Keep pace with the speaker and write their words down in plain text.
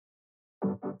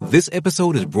This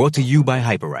episode is brought to you by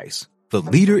Hyperice, the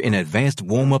leader in advanced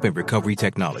warm-up and recovery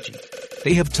technology.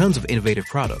 They have tons of innovative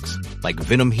products, like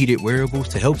Venom-heated wearables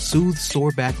to help soothe sore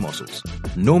back muscles,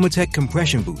 Normatec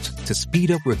compression boots to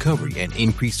speed up recovery and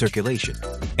increase circulation,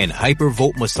 and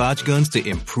Hypervolt massage guns to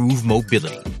improve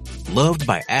mobility. Loved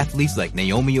by athletes like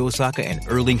Naomi Osaka and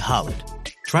Erling Haaland.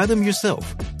 Try them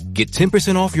yourself. Get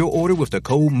 10% off your order with the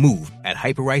code MOVE at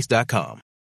hyperice.com.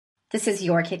 This is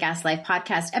Your Kick-Ass Life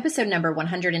podcast, episode number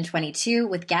 122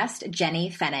 with guest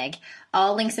Jenny Fenig.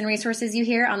 All links and resources you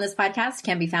hear on this podcast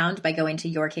can be found by going to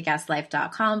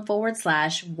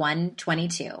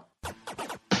yourkickasslife.com/122.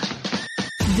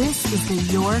 This is the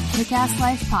Your Kick-Ass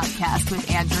Life podcast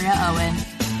with Andrea Owen,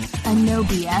 a no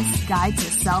BS guide to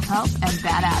self-help and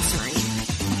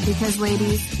badassery. Because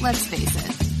ladies, let's face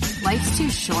it, life's too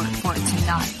short for it to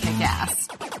not kick ass.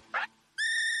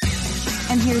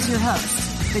 And here's your host,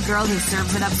 the girl who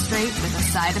serves it up straight with a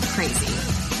side of crazy,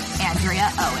 Andrea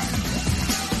Owen.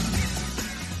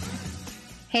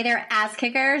 Hey there, ass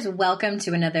kickers. Welcome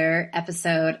to another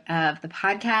episode of the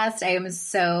podcast. I am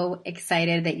so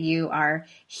excited that you are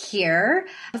here.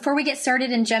 Before we get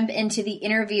started and jump into the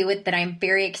interview that I'm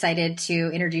very excited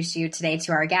to introduce you today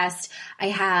to our guest, I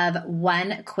have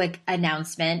one quick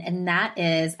announcement, and that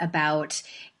is about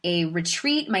a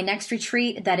retreat, my next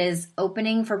retreat that is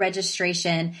opening for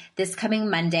registration this coming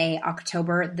Monday,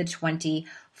 October the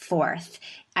 24th.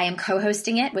 I am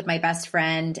co-hosting it with my best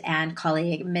friend and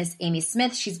colleague, Miss Amy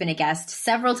Smith. She's been a guest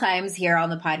several times here on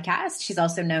the podcast. She's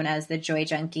also known as the Joy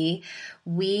Junkie.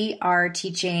 We are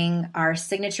teaching our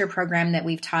signature program that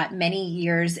we've taught many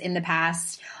years in the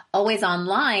past, always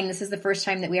online. This is the first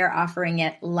time that we are offering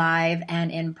it live and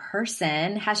in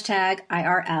person,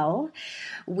 #IRL.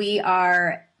 We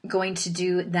are going to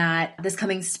do that this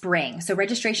coming spring. So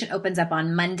registration opens up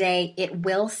on Monday. It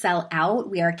will sell out.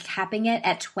 We are capping it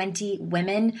at 20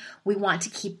 women. We want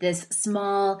to keep this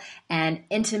small and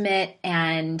intimate,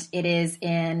 and it is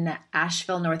in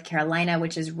Asheville, North Carolina,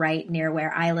 which is right near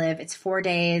where I live. It's 4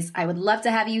 days. I would love to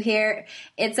have you here.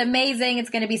 It's amazing. It's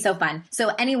going to be so fun. So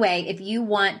anyway, if you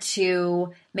want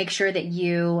to make sure that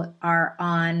you are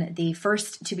on the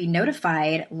first to be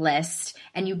notified list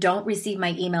and you don't receive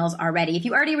my emails already. If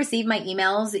you already received my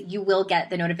emails, you will get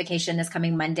the notification this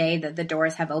coming Monday that the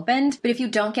doors have opened. But if you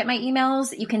don't get my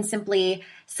emails, you can simply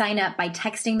sign up by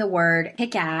texting the word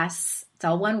kick-ass, it's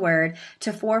all one word,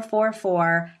 to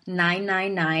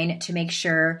 444-999 to make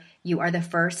sure you are the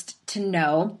first to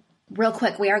know. Real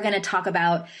quick, we are going to talk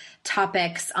about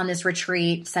topics on this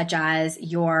retreat such as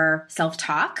your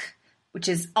self-talk, which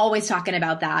is always talking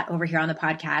about that over here on the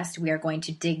podcast. We are going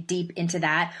to dig deep into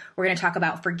that. We're going to talk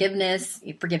about forgiveness,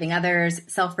 forgiving others,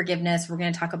 self-forgiveness. We're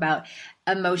going to talk about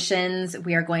emotions.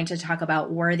 We are going to talk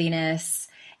about worthiness.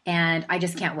 And I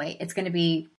just can't wait. It's going to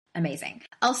be amazing.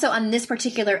 Also, on this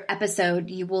particular episode,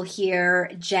 you will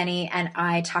hear Jenny and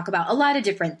I talk about a lot of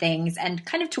different things. And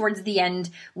kind of towards the end,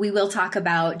 we will talk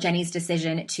about Jenny's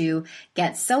decision to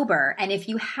get sober. And if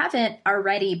you haven't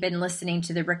already been listening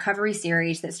to the recovery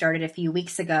series that started a few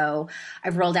weeks ago,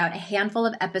 I've rolled out a handful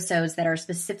of episodes that are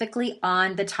specifically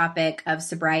on the topic of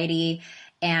sobriety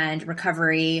and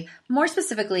recovery, more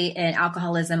specifically in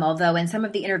alcoholism, although in some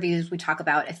of the interviews, we talk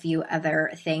about a few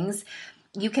other things.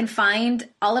 You can find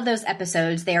all of those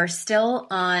episodes. They are still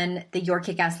on the Your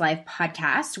Kick-Ass Life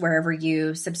podcast, wherever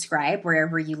you subscribe,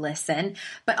 wherever you listen.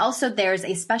 But also there's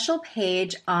a special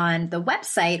page on the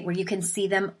website where you can see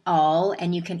them all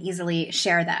and you can easily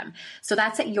share them. So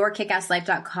that's at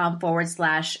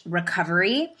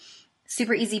yourkickasslife.com/recovery.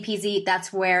 Super easy peasy.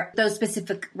 That's where those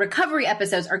specific recovery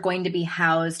episodes are going to be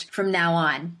housed from now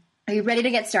on. Are you ready to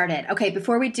get started? Okay,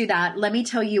 before we do that, let me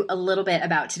tell you a little bit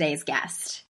about today's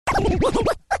guest.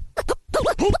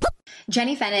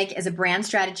 Jenny Fenig is a brand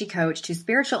strategy coach to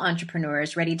spiritual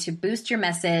entrepreneurs ready to boost your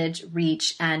message,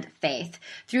 reach, and faith.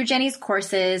 Through Jenny's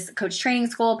courses, coach training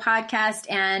school,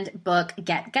 podcast, and book,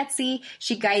 Get Gutsy,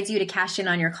 she guides you to cash in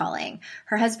on your calling.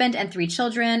 Her husband and 3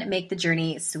 children make the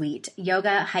journey sweet.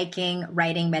 Yoga, hiking,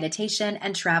 writing, meditation,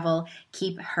 and travel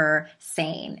keep her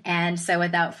sane. And so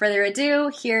without further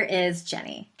ado, here is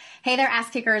Jenny. Hey there, ass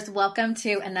kickers. Welcome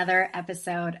to another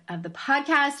episode of the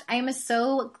podcast. I am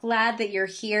so glad that you're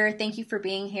here. Thank you for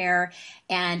being here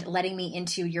and letting me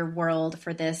into your world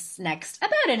for this next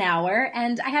about an hour.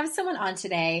 And I have someone on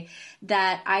today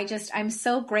that I'm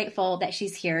so grateful that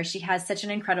she's here. She has such an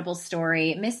incredible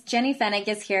story. Miss Jenny Fenig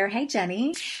is here. Hey,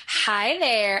 Jenny. Hi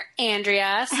there,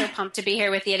 Andrea. So pumped to be here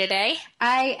with you today.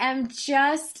 I am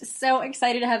just so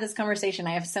excited to have this conversation.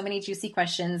 I have so many juicy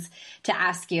questions to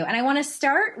ask you. And I want to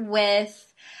start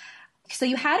with So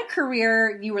you had a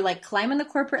career, you were like climbing the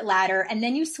corporate ladder, and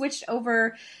then you switched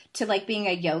over to like being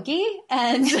a yogi.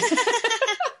 And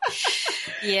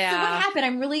Yeah. So what happened?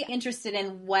 I'm really interested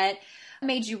in what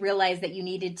made you realize that you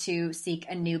needed to seek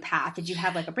a new path. Did you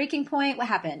have like a breaking point? What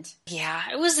happened? Yeah,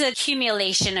 it was an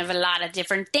accumulation of a lot of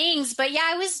different things. But yeah,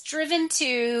 I was driven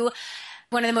to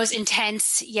one of the most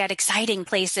intense yet exciting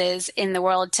places in the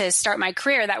world to start my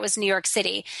career. That was New York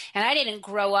City. And I didn't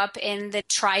grow up in the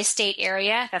tri-state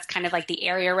area. That's kind of like the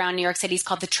area around New York City is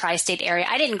called the tri-state area.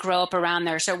 I didn't grow up around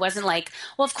there. So it wasn't like,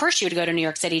 well, of course you would go to New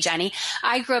York City, Jenny.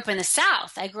 I grew up in the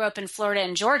South. I grew up in Florida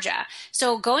and Georgia.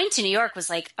 So going to New York was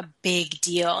like a big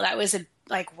deal. That was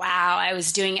like, wow, I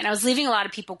was doing it. And I was leaving a lot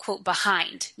of people, quote,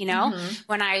 behind, you know,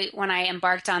 when I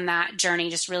embarked on that journey,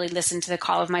 just really listened to the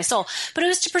call of my soul. But it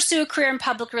was to pursue a career in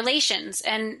public relations.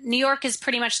 And New York is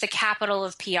pretty much the capital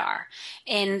of PR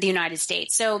in the United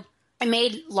States. So it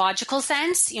made logical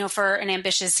sense, you know, for an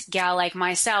ambitious gal like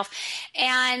myself.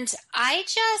 And I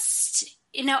just,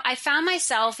 you know, I found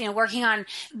myself, you know, working on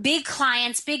big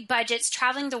clients, big budgets,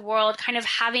 traveling the world, kind of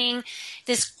having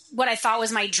this, what I thought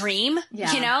was my dream,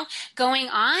 you know, going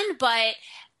on. But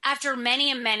after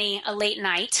many a late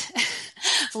night,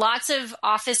 lots of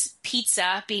office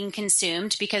pizza being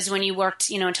consumed, because when you worked,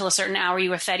 you know, until a certain hour, you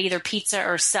were fed either pizza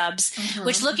or subs,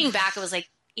 which looking back, it was like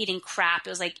eating crap. It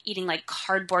was like eating like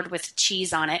cardboard with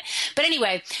cheese on it. But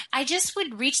anyway, I just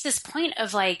would reach this point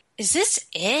of like, is this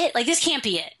it? Like, this can't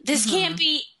be it. This can't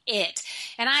be it.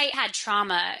 And I had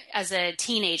trauma as a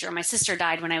teenager. My sister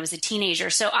died when I was a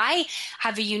teenager. So I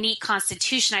have a unique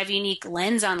constitution. I have a unique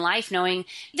lens on life, knowing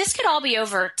this could all be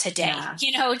over today,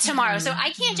 you know, tomorrow. So I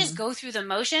can't just go through the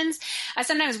motions. I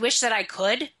sometimes wish that I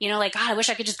could, you know, like, God, I wish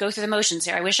I could just go through the motions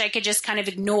here. I wish I could just kind of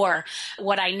ignore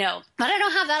what I know. But I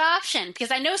don't have that option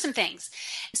because I know some things.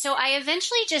 So I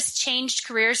eventually just changed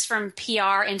careers from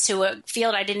PR into a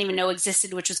field I didn't even know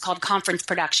existed, which was called conference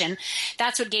production.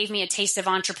 That's what gave me a taste of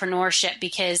entrepreneurship,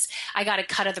 because I got a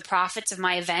cut of the profits of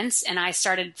my events and I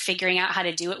started figuring out how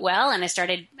to do it well. And I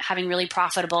started having really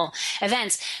profitable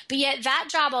events. But yet that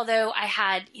job, although I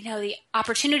had, you know, the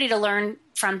opportunity to learn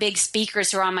from big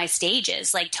speakers who are on my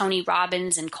stages, like Tony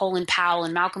Robbins and Colin Powell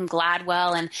and Malcolm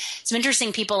Gladwell and some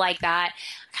interesting people like that,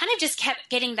 I kind of just kept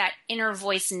getting that inner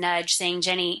voice nudge saying,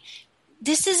 Jenny,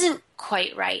 this isn't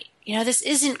quite right. You know, this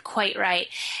isn't quite right.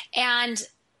 And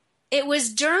it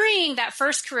was during that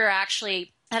first career,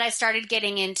 actually, that I started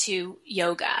getting into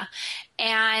yoga.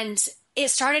 And it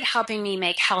started helping me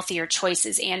make healthier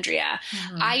choices, Andrea.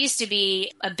 I used to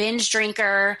be a binge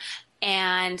drinker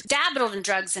and dabbled in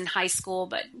drugs in high school,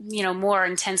 but, you know, more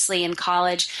intensely in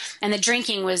college. And the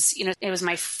drinking was, you know, it was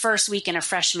my first weekend of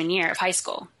freshman year of high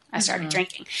school. I started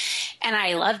drinking and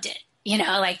I loved it. You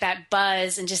know, like that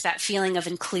buzz and just that feeling of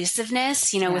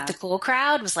inclusiveness, you know, with the cool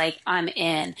crowd was like, I'm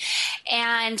in.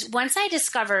 And once I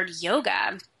discovered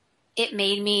yoga, it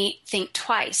made me think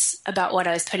twice about what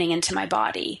I was putting into my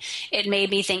body. It made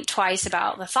me think twice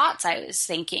about the thoughts I was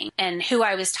thinking and who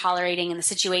I was tolerating and the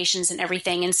situations and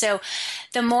everything. And so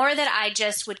the more that I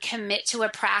just would commit to a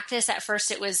practice, at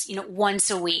first it was, you know,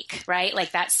 once a week, right?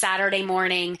 Like that Saturday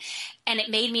morning. And it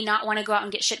made me not want to go out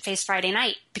and get shit-faced Friday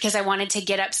night because I wanted to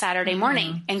get up Saturday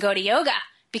morning and go to yoga,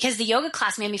 because the yoga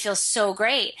class made me feel so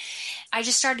great. I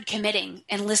just started committing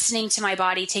and listening to my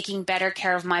body, taking better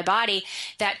care of my body,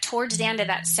 that towards the end of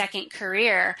that second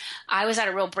career, I was at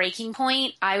a real breaking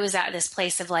point. I was at this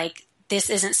place of like, this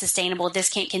isn't sustainable. This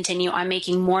can't continue. I'm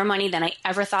making more money than I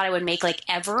ever thought I would make, like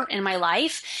ever in my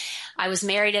life. I was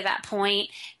married at that point.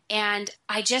 And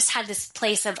I just had this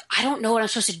place of, I don't know what I'm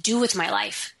supposed to do with my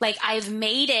life. Like, I've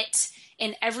made it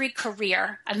in every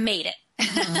career. I've made it.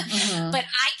 But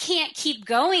I can't keep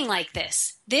going like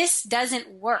this. This doesn't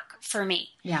work for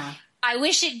me. Yeah. I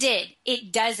wish it did.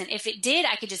 It doesn't. If it did,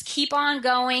 I could just keep on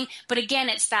going. But again,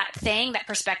 it's that thing, that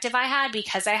perspective I had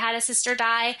because I had a sister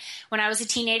die when I was a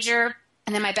teenager.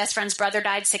 And then my best friend's brother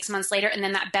died 6 months later. And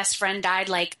then that best friend died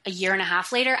like a year and a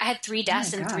half later. I had 3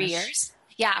 deaths in 3 years.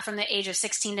 Yeah, from the age of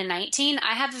 16 to 19.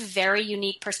 I have a very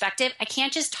unique perspective. I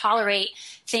can't just tolerate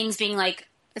things being like,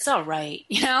 it's all right,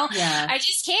 you know? Yeah. I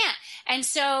just can't. And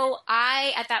so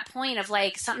I, at that point of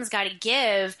like, something's got to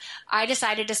give, I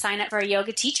decided to sign up for a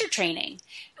yoga teacher training.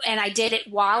 And I did it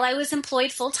while I was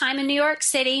employed full-time in New York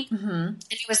City. And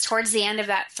it was towards the end of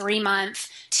that 3-month,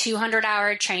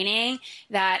 200-hour training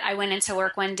that I went into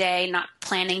work one day, not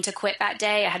planning to quit that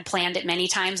day. I had planned it many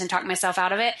times and talked myself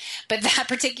out of it. But that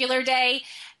particular day,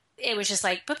 it was just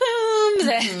like, boom,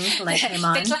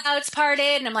 the clouds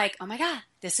parted. And I'm like, oh my God,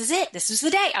 this is it. This was the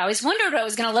day. I always wondered what it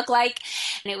was going to look like.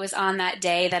 And it was on that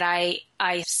day that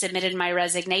I submitted my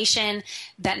resignation.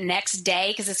 That next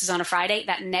day, because this was on a Friday,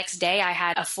 that next day I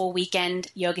had a full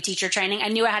weekend yoga teacher training. I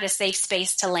knew I had a safe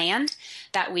space to land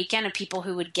that weekend of people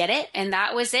who would get it. And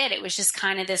that was it. It was just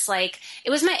kind of this like, it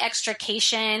was my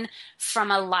extrication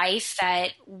from a life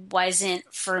that wasn't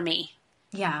for me.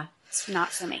 Yeah. It's not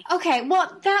for me. Okay.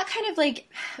 Well, that kind of like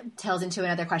tells into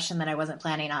another question that I wasn't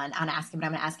planning on asking, but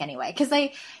I'm going to ask anyway. Cause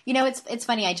it's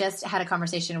funny. I just had a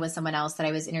conversation with someone else that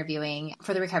I was interviewing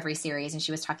for the recovery series. And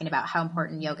she was talking about how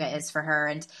important yoga is for her.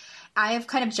 And I have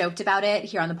kind of joked about it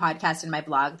here on the podcast and my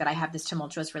blog that I have this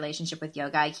tumultuous relationship with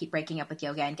yoga. I keep breaking up with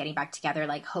yoga and getting back together,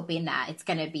 like hoping that it's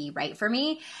going to be right for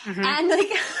me. Mm-hmm. And like,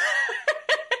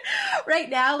 right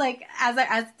now, like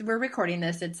as we're recording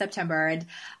this, it's September, and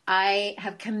I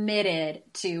have committed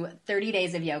to 30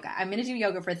 days of yoga. I'm going to do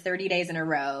yoga for 30 days in a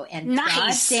row, and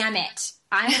nice. God damn it,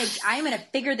 I'm gonna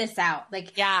figure this out.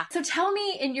 Like, yeah. So tell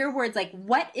me in your words, like,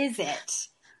 what is it?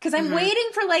 Because I'm waiting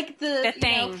for like the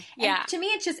thing. Yeah. To me,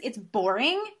 it's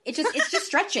boring. It's just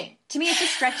stretching. To me, it's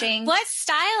just stretching. What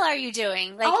style are you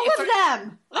doing? Like all of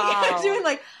them. Like I'm doing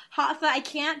like hatha. I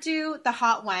can't do the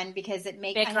hot one because it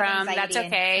makes Bikram. That's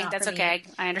okay. That's okay.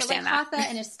 I understand that. Hatha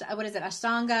and what is it?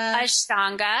 Ashtanga.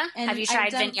 Ashtanga. Have you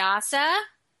tried Vinyasa?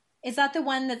 Is that the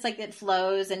one that's like it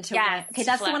flows into? Yeah. Okay,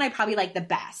 that's the one I probably like the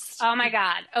best. Oh my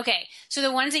God. Okay, so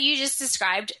the ones that you just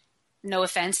described. No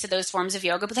offense to those forms of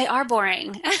yoga, but they are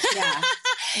boring. Yeah.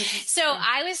 So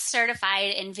I was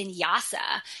certified in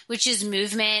Vinyasa, which is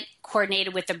movement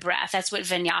coordinated with the breath. That's what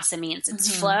Vinyasa means.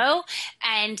 It's flow.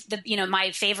 And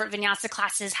my favorite Vinyasa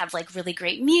classes have like really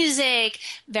great music,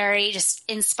 very just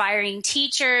inspiring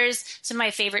teachers. Some of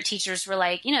my favorite teachers were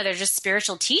like, they're just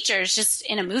spiritual teachers just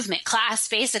in a movement class,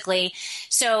 basically.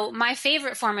 So my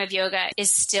favorite form of yoga is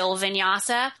still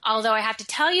Vinyasa. Although I have to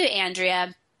tell you,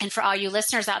 Andrea, and for all you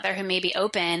listeners out there who may be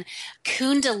open,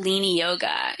 Kundalini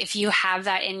yoga, if you have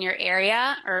that in your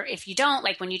area, or if you don't,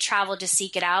 like when you travel to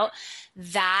seek it out,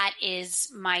 that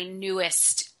is my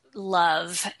newest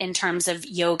love in terms of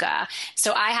yoga.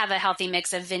 So I have a healthy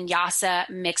mix of Vinyasa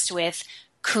mixed with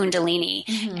Kundalini.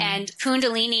 And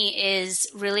Kundalini is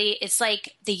really, it's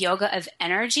like the yoga of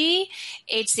energy.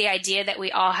 It's the idea that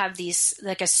we all have these,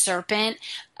 like a serpent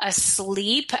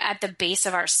asleep at the base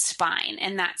of our spine.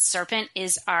 And that serpent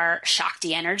is our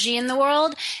Shakti energy in the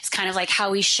world. It's kind of like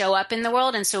how we show up in the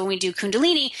world. And so when we do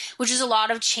Kundalini, which is a lot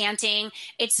of chanting,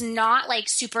 it's not like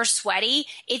super sweaty.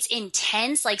 It's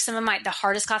intense. Like some of the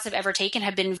hardest classes I've ever taken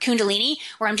have been Kundalini,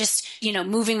 where I'm just,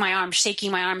 moving my arms,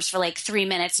 shaking my arms for like 3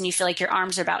 minutes and you feel like your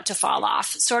arms are about to fall off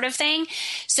sort of thing.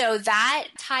 So that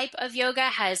type of yoga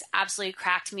has absolutely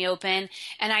cracked me open.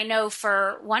 And I know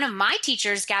for one of my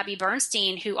teachers, Gabby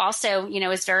Bernstein, who also,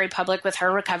 is very public with her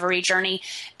recovery journey.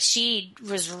 She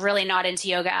was really not into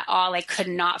yoga at all. I could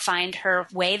not find her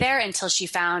way there until she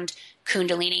found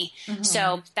Kundalini.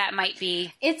 So that might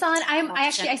be. It's on. I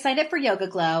signed up for Yoga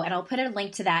Glow, and I'll put a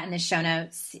link to that in the show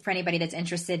notes for anybody that's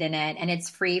interested in it. And it's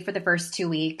free for the first 2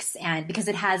 weeks. And because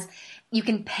you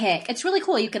can pick, it's really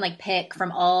cool. You can like pick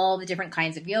from all the different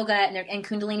kinds of yoga, and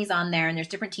Kundalini's on there, and there's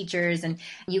different teachers, and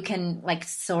you can like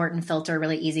sort and filter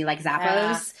really easy, like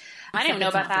Zappos. I didn't know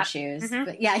about that. Shoes,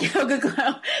 but yeah, Yoga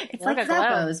Glow. It's yoga like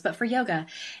Zappos, but for yoga.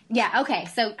 Yeah. Okay.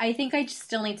 So I think I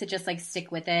still need to just like stick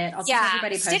with it. I'll keep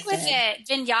everybody posted. Stick with it.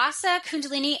 Vinyasa,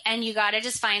 Kundalini, and you got to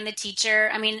just find the teacher.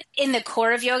 I mean, in the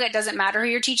core of yoga, it doesn't matter who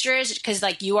your teacher is because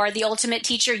like you are the ultimate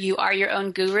teacher. You are your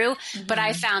own guru. But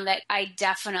I found that I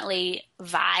definitely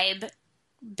vibe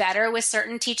better with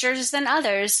certain teachers than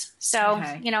others. So,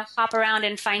 hop around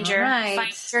and find your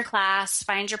class,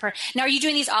 find your Now, are you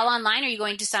doing these all online or are you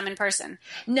going to some in person?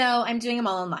 No, I'm doing them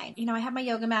all online. I have my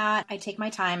yoga mat. I take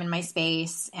my time in my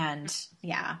space and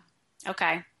yeah.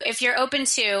 Okay. If you're open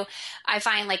to, I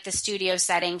find like the studio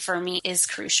setting for me is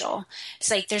crucial.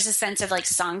 It's like there's a sense of like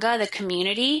Sangha, the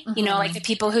community, like the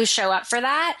people who show up for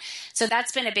that. So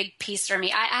that's been a big piece for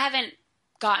me. I haven't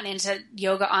gotten into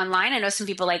yoga online. I know some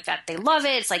people like that. They love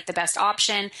it. It's like the best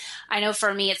option. I know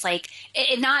for me, it's like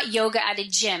not yoga at a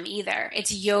gym either.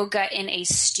 It's yoga in a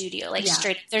studio, like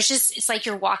straight. It's like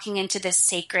you're walking into this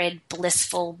sacred,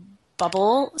 blissful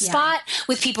bubble spot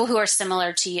with people who are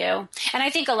similar to you. And I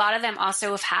think a lot of them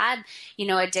also have had,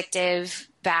 addictive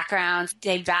backgrounds.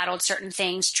 They battled certain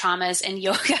things, traumas, and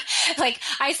yoga. Like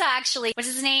I saw actually, what's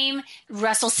his name?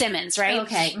 Russell Simmons, right?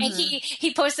 Okay. Mm-hmm. And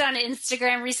he posted on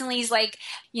Instagram recently. He's like,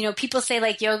 people say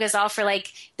like yoga is all for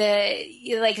like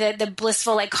the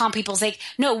blissful, like calm people. It's like,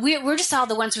 no, we're just all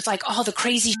the ones with like all the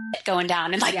crazy shit going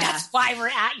down. And like, that's why we're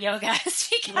at yoga.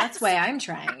 That's why I'm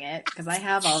trying it, because I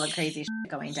have all the crazy shit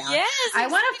going down. Yes. I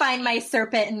want to find my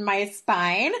serpent in my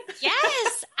spine.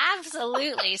 Yes,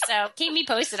 absolutely. So keep me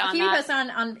posted on that. Keep me posted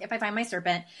on if I find my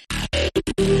serpent.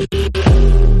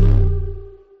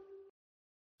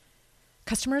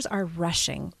 Customers are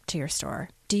rushing to your store.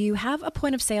 Do you have a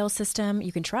point of sale system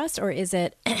you can trust, or is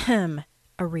it a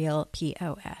real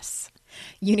POS?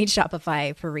 You need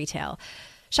Shopify for retail.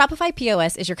 Shopify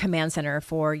POS is your command center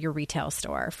for your retail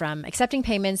store. From accepting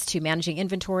payments to managing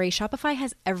inventory, Shopify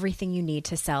has everything you need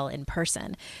to sell in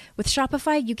person. With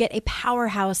Shopify, you get a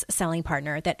powerhouse selling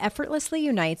partner that effortlessly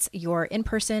unites your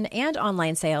in-person and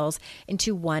online sales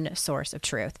into one source of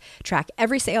truth. Track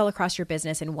every sale across your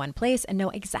business in one place and know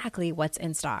exactly what's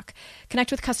in stock.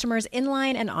 Connect with customers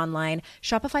inline and online.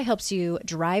 Shopify helps you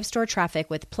drive store traffic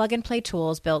with plug-and-play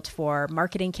tools built for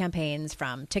marketing campaigns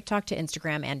from TikTok to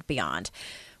Instagram and beyond.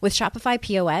 With Shopify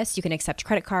POS, you can accept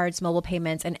credit cards, mobile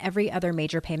payments, and every other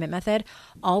major payment method,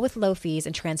 all with low fees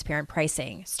and transparent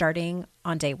pricing, starting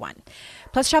on day one.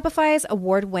 Plus, Shopify's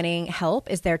award-winning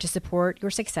help is there to support your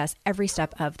success every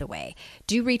step of the way.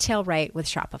 Do retail right with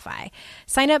Shopify.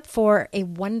 Sign up for a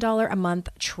 $1 a month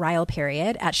trial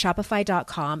period at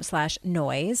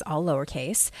shopify.com/noise, all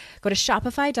lowercase. Go to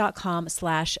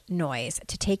shopify.com/noise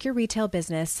to take your retail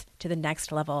business to the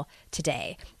next level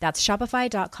today. That's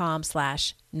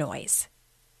shopify.com/noise.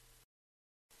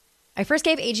 I first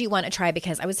gave AG1 a try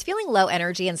because I was feeling low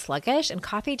energy and sluggish, and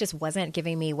coffee just wasn't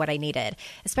giving me what I needed.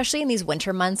 Especially in these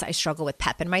winter months, I struggle with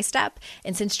pep in my step,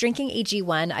 and since drinking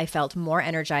AG1, I felt more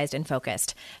energized and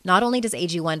focused. Not only does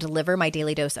AG1 deliver my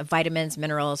daily dose of vitamins,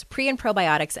 minerals, pre- and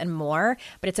probiotics, and more,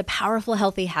 but it's a powerful,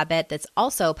 healthy habit that's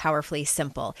also powerfully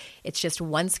simple. It's just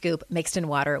one scoop mixed in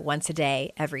water once a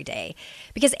day, every day.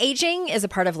 Because aging is a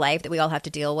part of life that we all have to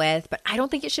deal with, but I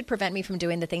don't think it should prevent me from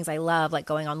doing the things I love, like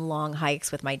going on long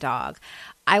hikes with my dog.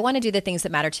 I want to do the things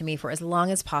that matter to me for as long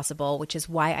as possible, which is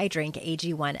why I drink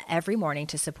AG1 every morning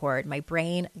to support my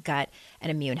brain, gut,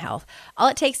 and immune health. All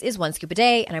it takes is one scoop a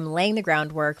day, and I'm laying the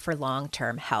groundwork for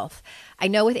long-term health. I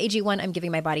know with AG1, I'm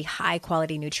giving my body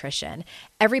high-quality nutrition.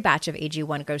 Every batch of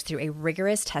AG1 goes through a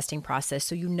rigorous testing process,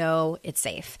 so you know it's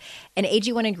safe. And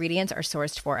AG1 ingredients are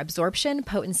sourced for absorption,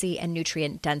 potency, and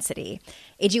nutrient density.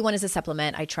 AG1 is a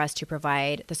supplement I trust to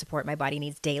provide the support my body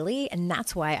needs daily, and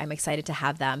that's why I'm excited to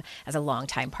have them as a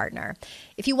longtime partner.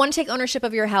 If you want to take ownership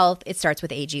of your health, it starts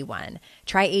with AG1.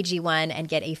 Try AG1 and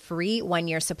get a free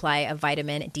 1-year supply of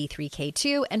vitamin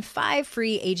D3K2 and 5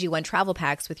 free AG1 travel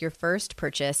packs with your first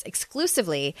purchase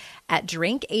exclusively at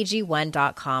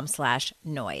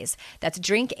drinkag1.com/noise. That's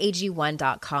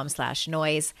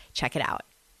drinkag1.com/noise. Check it out.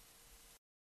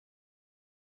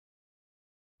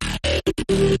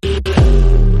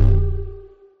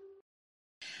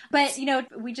 But,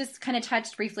 we just kind of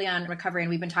touched briefly on recovery, and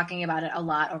we've been talking about it a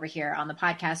lot over here on the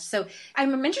podcast. So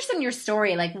I'm interested in your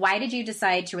story. Like, why did you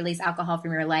decide to release alcohol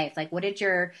from your life? Like, what did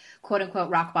your quote unquote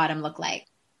rock bottom look like?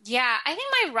 Yeah, I think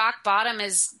my rock bottom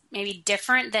is maybe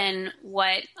different than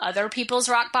what other people's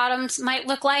rock bottoms might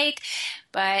look like,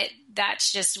 but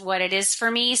that's just what it is for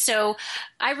me. So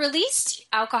I released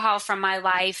alcohol from my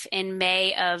life in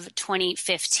May of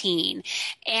 2015.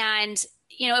 And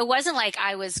it wasn't like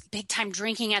I was big time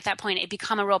drinking at that point. It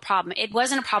became a real problem. It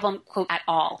wasn't a problem, quote, at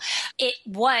all. It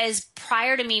was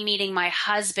prior to me meeting my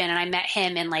husband, and I met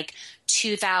him in like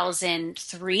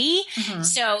 2003. Mm-hmm.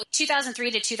 So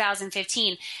 2003 to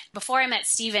 2015, before I met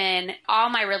Steven, all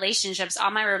my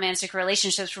romantic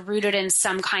relationships were rooted in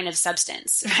some kind of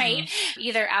substance, right? Mm-hmm.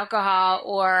 Either alcohol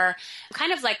or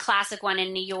kind of like classic one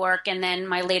in New York. And then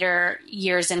my later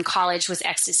years in college was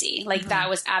ecstasy. Like that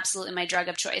was absolutely my drug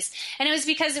of choice. And it was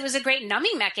because it was a great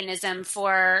numbing mechanism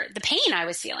for the pain I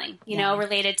was feeling,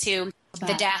 related to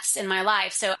the deaths in my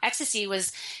life. So ecstasy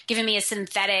was giving me a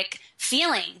synthetic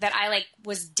feeling that I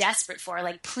was desperate for.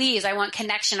 Like, please, I want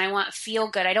connection. I want feel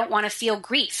good. I don't want to feel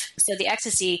grief. So the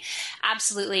ecstasy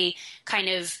absolutely kind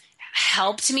of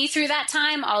helped me through that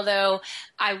time. Although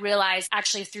I realized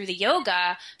actually through the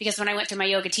yoga, because when I went through my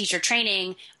yoga teacher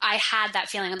training, I had that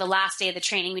feeling on the last day of the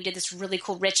training. We did this really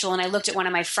cool ritual, and I looked at one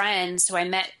of my friends who I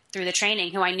met through the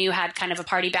training, who I knew had kind of a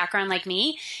party background like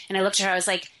me. And I looked at her, I was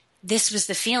like, this was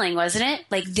the feeling, wasn't it?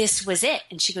 Like, this was it.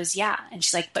 And she goes, yeah. And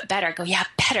she's like, but better. I go, yeah,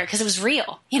 better. Cause it was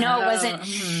real. It wasn't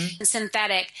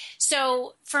synthetic.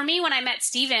 So for me, when I met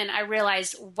Steven, I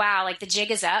realized, wow, like the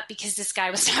jig is up, because this guy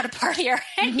was not a partier.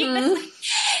 And he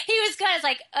was good. I was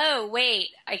like, oh, wait,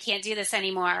 I can't do this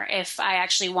anymore if I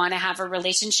actually want to have a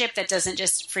relationship that doesn't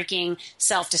just freaking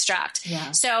self-destruct.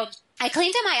 Yeah. So I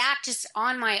cleaned up my act just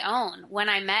on my own when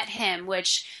I met him,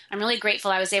 which I'm really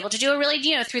grateful I was able to do. Really,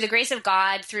 through the grace of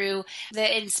God, through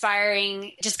the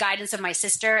inspiring just guidance of my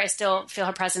sister. I still feel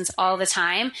her presence all the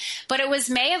time. But it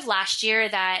was May of last year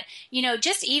that,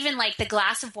 just even like the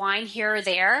glass of wine here or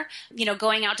there,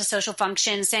 going out to social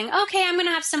functions saying, okay, I'm going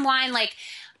to have some wine. Like,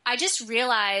 I just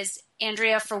realized,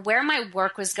 Andrea, for where my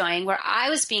work was going, where I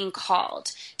was being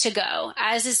called to go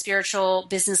as a spiritual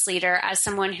business leader, as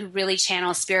someone who really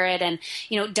channels spirit and,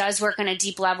 does work on a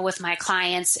deep level with my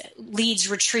clients, leads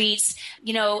retreats,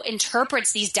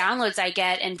 interprets these downloads I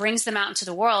get and brings them out into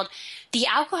the world. The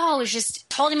alcohol was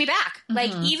just holding me back.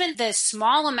 Like, even the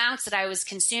small amounts that I was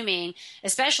consuming,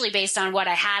 especially based on what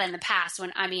I had in the past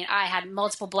when, I had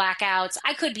multiple blackouts.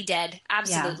 I could be dead.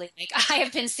 Absolutely. Yeah. Like, I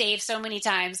have been saved so many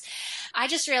times. I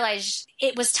just realized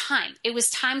it was time. It was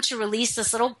time to release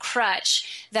this little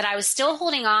crutch that I was still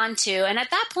holding on to. And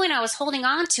at that point, I was holding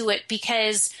on to it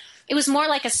because it was more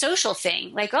like a social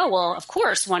thing. Like, oh, well, of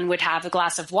course one would have a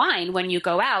glass of wine when you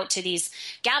go out to these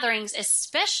gatherings,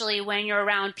 especially when you're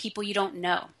around people you don't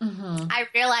know. I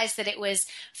realized that it was,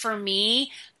 for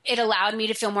me, it allowed me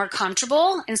to feel more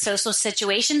comfortable in social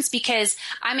situations, because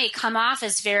I may come off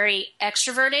as very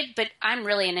extroverted, but I'm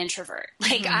really an introvert.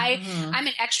 Like I'm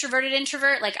an extroverted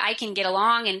introvert. Like, I can get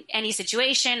along in any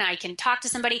situation. I can talk to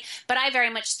somebody, but I very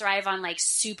much thrive on like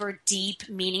super deep,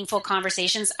 meaningful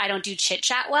conversations. I don't do chit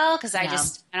chat well, because I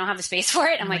don't have the space for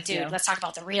it. I'm like, dude, let's talk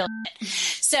about the real shit.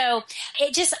 So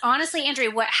it just, honestly, Andrea,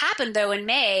 what happened though in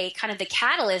May, kind of the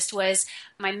catalyst was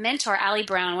my mentor, Allie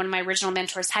Brown, one of my original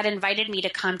mentors, had invited me to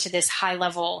come to this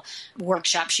high-level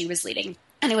workshop she was leading.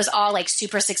 And it was all like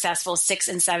super successful 6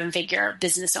 and 7 figure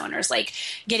business owners, like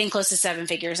getting close to 7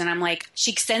 figures. And I'm like,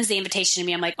 she extends the invitation to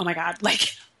me. I'm like, oh my God,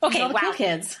 like, okay, wow. Cool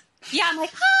kids. Yeah, I'm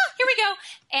like, here we go.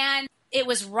 And it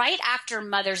was right after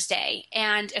Mother's Day.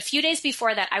 And a few days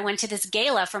before that, I went to this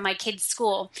gala for my kids'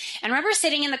 school. And I remember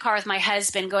sitting in the car with my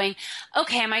husband going,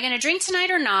 okay, am I going to drink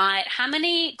tonight or not? How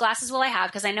many glasses will I have?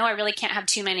 Because I know I really can't have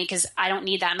too many, because I don't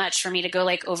need that much for me to go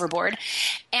like overboard.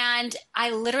 And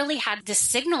I literally had this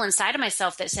signal inside of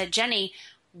myself that said, Jenny,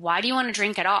 why do you want to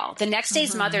drink at all? The next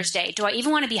day's Mother's Day. Do I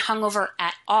even want to be hungover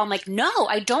at all? I'm like, no,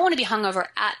 I don't want to be hungover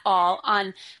at all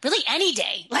on really any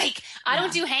day. Like, I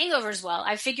don't do hangovers well.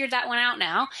 I figured that one out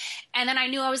now. And then I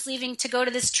knew I was leaving to go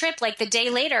to this trip like the day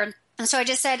later. And so I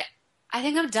just said, I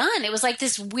think I'm done. It was like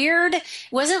this weird, it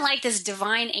wasn't like this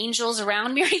divine angels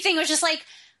around me or anything. It was just like,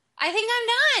 I think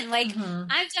I'm done. Like,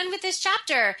 I'm done with this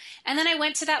chapter. And then I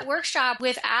went to that workshop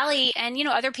with Allie, and,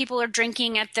 other people are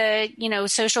drinking at the,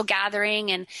 social gathering.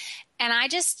 And I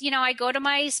just, I go to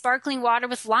my sparkling water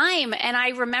with lime, and I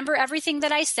remember everything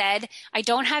that I said. I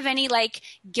don't have any like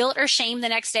guilt or shame the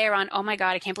next day around, oh my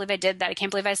God, I can't believe I did that. I can't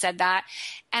believe I said that.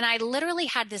 And I literally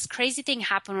had this crazy thing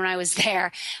happen when I was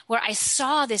there, where I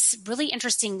saw this really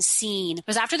interesting scene. It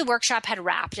was after the workshop had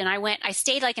wrapped, and I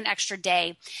stayed like an extra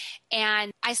day,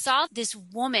 and I saw this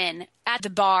woman at the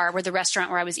bar where the restaurant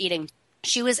where I was eating.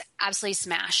 She was absolutely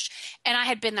smashed. And I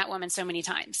had been that woman so many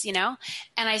times, And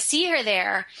I see her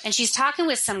there, and she's talking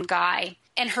with some guy,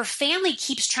 and her family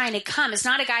keeps trying to come. It's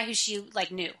not a guy who she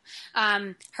like knew.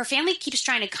 Her family keeps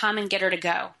trying to come and get her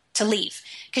to leave.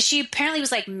 Because she apparently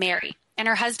was like married, and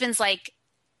her husband's like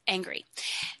angry.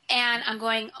 And I'm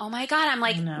going, oh my God, I'm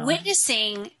like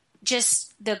witnessing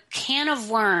just the can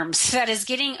of worms that is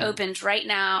getting opened right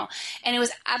now. And it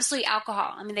was absolutely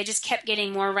alcohol. I mean, they just kept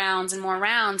getting more rounds and more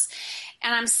rounds.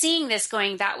 And I'm seeing this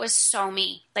going, that was so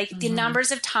me. Like the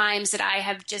numbers of times that I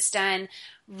have just done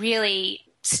really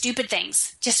stupid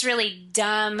things, just really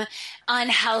dumb,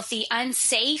 unhealthy,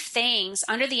 unsafe things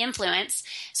under the influence.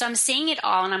 So I'm seeing it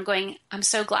all, and I'm going, I'm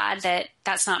so glad that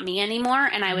that's not me anymore.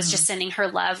 And I was just sending her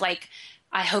love, like,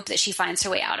 I hope that she finds her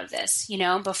way out of this,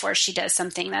 before she does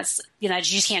something that's, you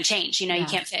just can't change, you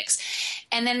can't fix.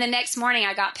 And then the next morning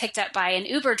I got picked up by an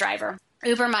Uber driver.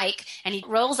 Uber Mike, and he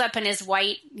rolls up in his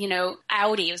white,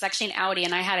 Audi. It was actually an Audi,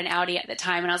 and I had an Audi at the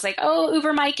time. And I was like, oh,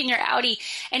 Uber Mike in your Audi.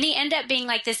 And he ended up being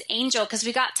like this angel, because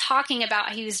we got talking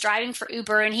about he was driving for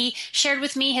Uber, and he shared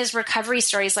with me his recovery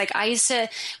stories. Like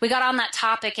we got on that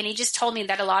topic, and he just told me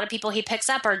that a lot of people he picks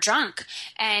up are drunk,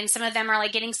 and some of them are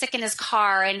like getting sick in his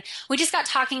car. And we just got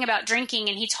talking about drinking,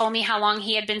 and he told me how long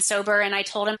he had been sober, and I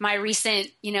told him my recent,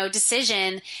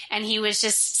 decision, and he was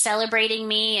just celebrating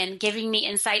me and giving me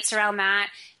insights around that.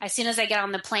 As soon as I get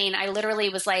on the plane, I literally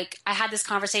was like, I had this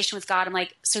conversation with God. I'm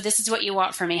like, so this is what you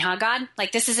want from me, huh, God?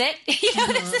 Like, this is it?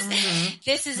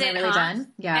 This is it, really huh?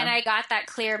 done? Yeah. And I got that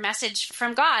clear message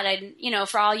from God. And,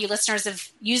 for all you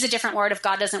listeners, use a different word if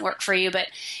God doesn't work for you, but,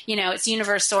 it's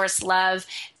universe, source, love.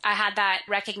 I had that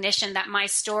recognition that my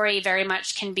story very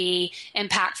much can be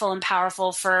impactful and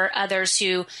powerful for others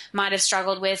who might have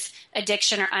struggled with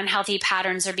addiction or unhealthy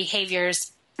patterns or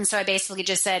behaviors. And so I basically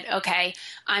just said, okay,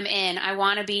 I'm in. I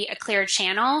want to be a clear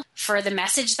channel for the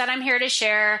message that I'm here to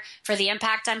share, for the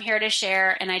impact I'm here to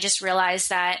share. And I just realized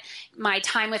that my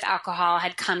time with alcohol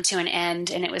had come to an end,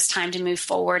 and it was time to move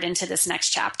forward into this next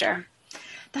chapter.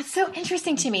 That's so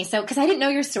interesting to me. So, because I didn't know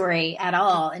your story at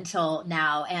all until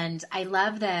now. And I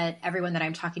love that everyone that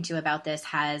I'm talking to about this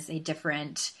has a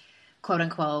different quote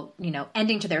unquote,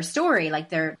 ending to their story, like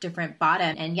their different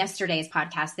bottom. And yesterday's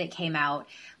podcast that came out,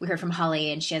 we heard from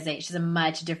Holly, and she has a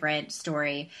much different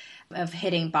story of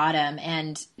hitting bottom.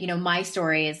 And, my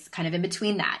story is kind of in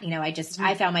between that.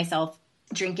 I found myself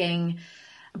drinking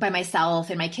by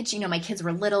myself in my kitchen. My kids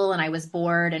were little, and I was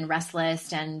bored and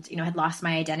restless, and, had lost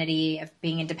my identity of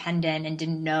being independent, and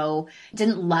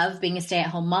didn't love being a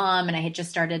stay-at-home mom. And I had just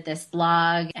started this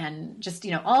blog, and just,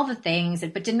 all the things,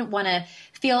 but didn't want to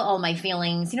feel all my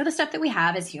feelings, the stuff that we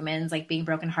have as humans, like being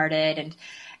brokenhearted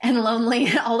and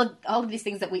lonely, all of these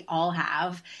things that we all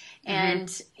have. And,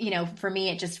 for me,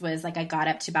 it just was like, I got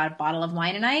up to about a bottle of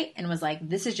wine a night and was like,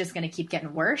 this is just going to keep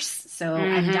getting worse. So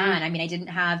I'm done. I mean, I didn't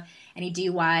have any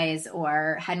DUIs,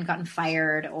 or hadn't gotten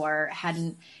fired, or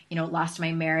hadn't, lost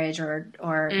my marriage or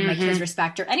my kids'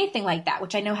 respect, or anything like that,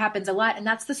 which I know happens a lot. And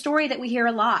that's the story that we hear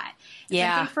a lot. Yeah.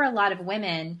 So I think for a lot of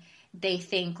women, they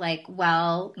think like,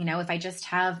 well, if I just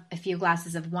have a few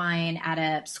glasses of wine at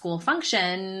a school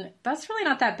function, that's really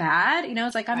not that bad.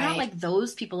 It's like, I'm not like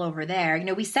those people over there.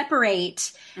 We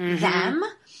separate them,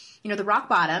 the rock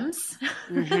bottoms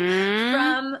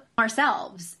from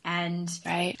ourselves. And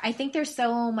I think there's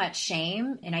so much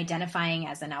shame in identifying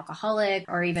as an alcoholic,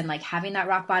 or even like having that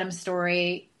rock bottom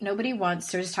story. Nobody wants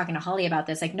to, just talking to Holly about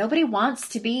this, like nobody wants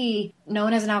to be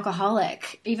known as an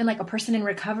alcoholic, even like a person in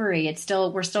recovery.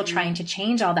 We're still trying to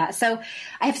change all that. So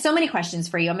I have so many questions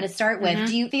for you. I'm going to start with,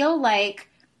 do you feel like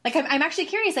I'm actually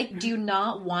curious, like, do you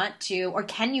not want to, or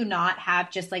can you not have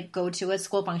just like go to a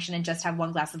school function and just have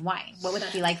one glass of wine? What would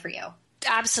that be like for you?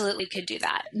 Absolutely could do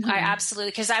that. I absolutely,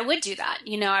 because I would do that.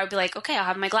 I would be like, okay, I'll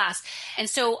have my glass. And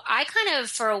so I kind of,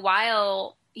 for a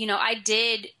while, I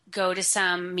did go to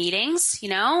some meetings,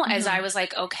 as I was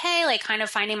like, okay, like kind of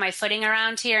finding my footing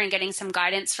around here and getting some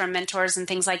guidance from mentors and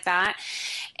things like that.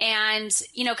 And,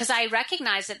 because I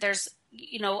recognize that there's,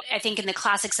 I think in the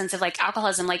classic sense of like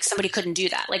alcoholism, like somebody couldn't do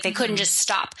that. Like they couldn't just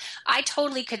stop. I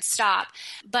totally could stop,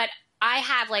 but I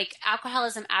have like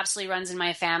alcoholism absolutely runs in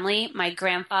my family. My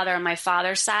grandfather on my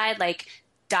father's side, like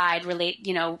died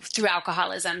through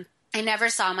alcoholism. I never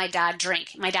saw my dad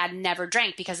drink. My dad never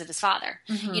drank because of his father,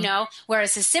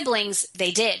 whereas his siblings,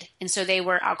 they did. And so they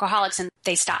were alcoholics and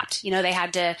they stopped, they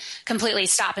had to completely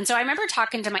stop. And so I remember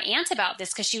talking to my aunt about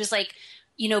this, because she was like,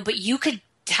 but you could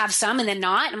have some and then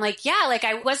not. I'm like, yeah, like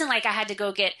I wasn't like I had to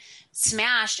go get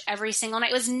smashed every single night.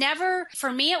 It was never,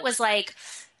 for me, it was like,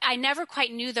 I never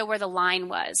quite knew though where the line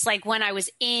was. Like when I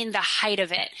was in the height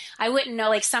of it, I wouldn't know,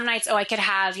 like some nights, I could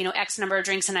have, X number of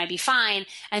drinks and I'd be fine.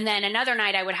 And then another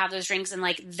night I would have those drinks and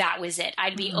like, that was it.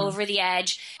 I'd be over the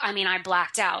edge. I mean, I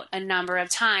blacked out a number of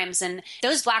times, and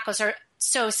those blackouts are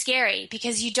so scary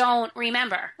because you don't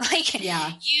remember.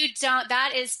 You don't,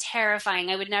 that is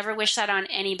terrifying. I would never wish that on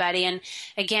anybody. And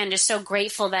again, just so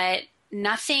grateful that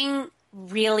nothing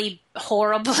really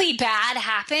horribly bad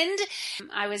happened.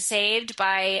 I was saved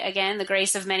by, again, the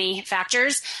grace of many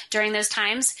factors during those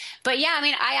times. But yeah, I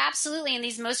mean, I absolutely in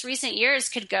these most recent years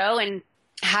could go and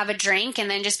have a drink and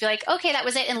then just be like, okay, that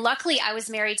was it. And luckily I was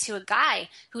married to a guy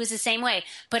who was the same way,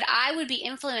 but I would be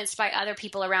influenced by other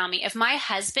people around me. If my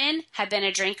husband had been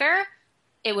a drinker,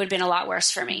 it would have been a lot worse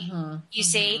for me. You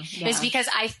see, it was because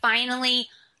I finally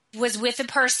was with a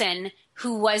person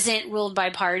who wasn't ruled by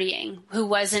partying, who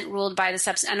wasn't ruled by the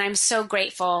substance. And I'm so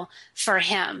grateful for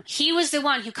him. He was the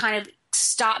one who kind of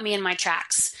stopped me in my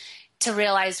tracks to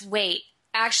realize, wait,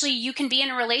 actually you can be in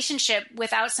a relationship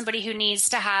without somebody who needs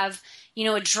to have,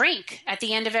 a drink at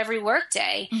the end of every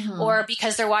workday, or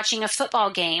because they're watching a football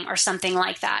game or something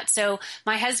like that. So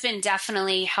my husband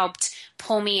definitely helped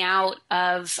pull me out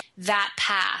of that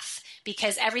path,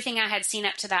 because everything I had seen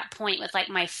up to that point with like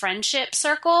my friendship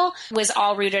circle was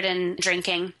all rooted in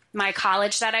drinking. My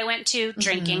college that I went to,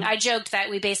 drinking. I joked that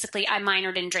I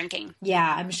minored in drinking.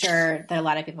 Yeah, I'm sure that a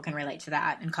lot of people can relate to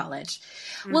that in college.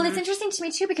 Well, it's interesting to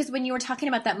me too, because when you were talking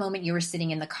about that moment, you were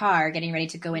sitting in the car getting ready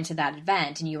to go into that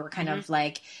event, and you were kind of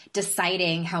like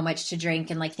deciding how much to drink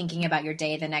and like thinking about your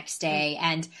day the next day.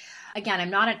 And again, I'm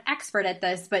not an expert at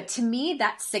this, but to me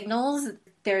that signals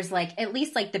there's like at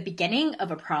least like the beginning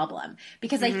of a problem,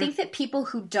 because I think that people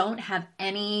who don't have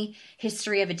any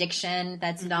history of addiction,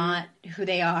 that's not who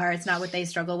they are, it's not what they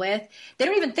struggle with, they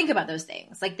don't even think about those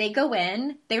things. Like they go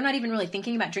in, they're not even really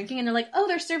thinking about drinking, and they're like, oh,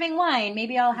 they're serving wine,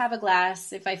 maybe I'll have a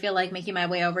glass if I feel like making my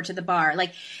way over to the bar.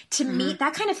 Like to me,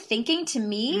 that kind of thinking to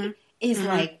me is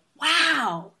like,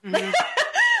 wow.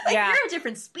 Like you're a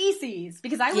different species,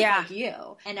 because I was like you,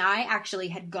 and I actually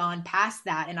had gone past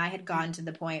that, and I had gone to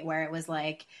the point where it was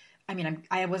like, I mean,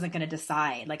 I wasn't going to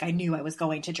decide. Like I knew I was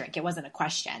going to drink. It wasn't a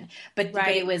question, but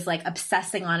it was like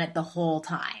obsessing on it the whole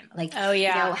time. Like,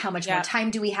 how much more time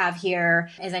do we have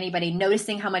here? Is anybody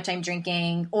noticing how much I'm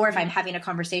drinking? Or if I'm having a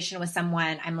conversation with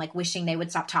someone, I'm like wishing they would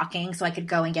stop talking so I could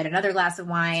go and get another glass of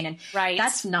wine. And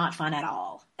that's not fun at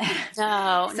all.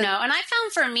 No. And I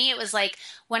found for me, it was like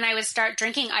when I would start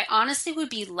drinking, I honestly would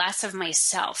be less of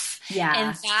myself.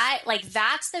 Yeah. And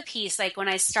that's the piece. Like when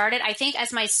I started, I think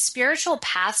as my spiritual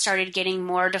path started getting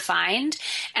more defined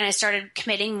and I started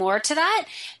committing more to that,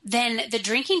 then the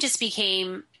drinking just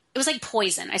became, it was like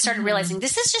poison. I started realizing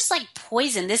this is just like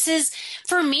poison. This is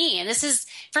for me. And this is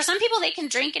for some people, they can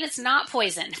drink and it's not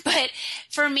poison. But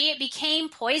for me, it became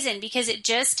poison because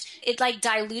it like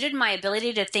diluted my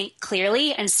ability to think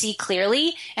clearly and see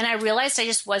clearly. And I realized I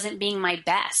just wasn't being my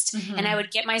best. And I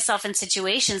would get myself in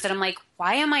situations that I'm like,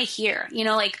 why am I here?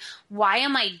 Like, why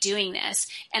am I doing this?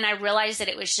 And I realized that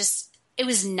it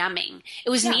was numbing. It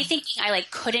was me thinking I like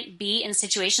couldn't be in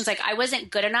situations. Like I wasn't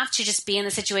good enough to just be in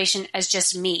the situation as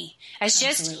just me, as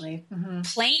just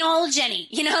plain old Jenny,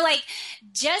 like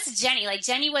just Jenny. Like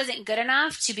Jenny wasn't good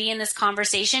enough to be in this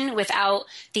conversation without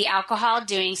the alcohol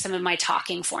doing some of my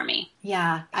talking for me.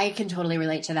 Yeah, I can totally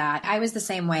relate to that. I was the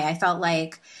same way. I felt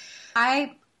like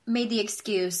I made the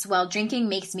excuse, well, drinking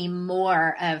makes me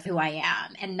more of who I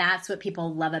am. And that's what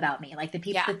people love about me. Like the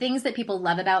things that people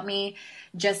love about me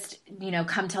just,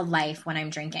 come to life when I'm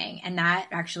drinking. And that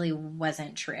actually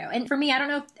wasn't true. And for me, I don't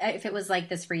know if it was like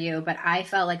this for you, but I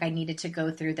felt like I needed to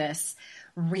go through this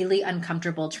really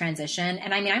uncomfortable transition.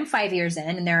 And I mean, I'm 5 years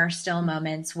in, and there are still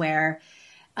moments where,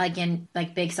 again,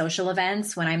 like big social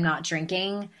events, when I'm not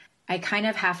drinking, I kind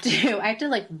of have to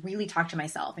like really talk to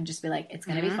myself and just be like, it's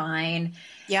going to be fine.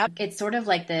 Yep. It's sort of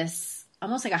like this,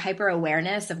 almost like a hyper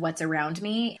awareness of what's around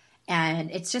me.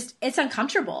 And it's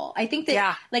uncomfortable. I think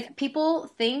that like people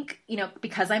think,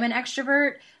 because I'm an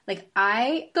extrovert, like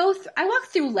I walk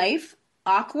through life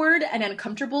awkward and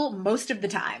uncomfortable most of the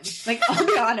time. Like, I'll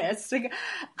be honest, like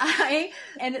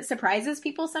and it surprises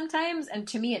people sometimes. And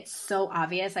to me, it's so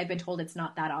obvious. I've been told it's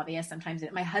not that obvious. Sometimes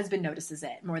my husband notices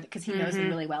it more because he knows me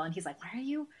really well. And he's like, are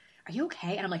you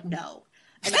okay? And I'm like, no,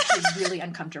 I'm actually really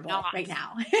uncomfortable right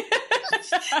now.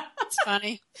 It's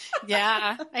funny.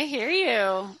 Yeah, I hear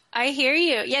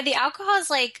you. Yeah. The alcohol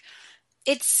is like,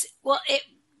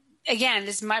 again,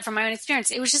 this is from my own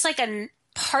experience. It was just like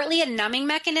partly a numbing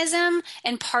mechanism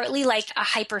and partly like a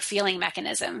hyper feeling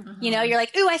mechanism. You're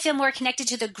like, ooh, I feel more connected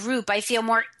to the group. I feel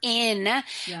more in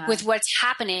with what's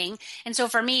happening. And so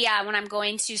for me, when I'm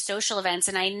going to social events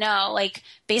and I know like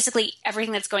basically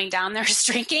everything that's going down there is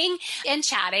drinking and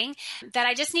chatting, that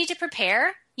I just need to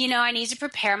prepare. I need to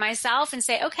prepare myself and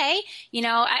say, okay, and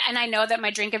I know that my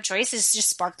drink of choice is just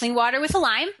sparkling water with a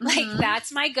lime. Like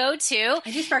that's my go-to. I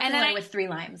do sparkling water with 3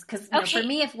 limes because for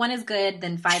me, if 1 is good,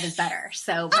 then 5 is better.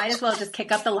 So might as well just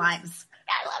kick up the limes.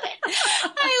 I love it.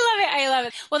 I love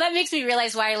it. Well, that makes me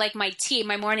realize why I like my tea,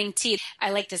 my morning tea.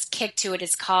 I like this kick to it.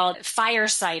 It's called fire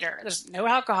cider. There's no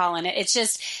alcohol in it. It's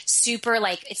just super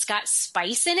like, it's got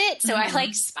spice in it. So I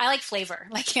like flavor.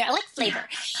 I like flavor,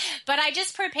 but I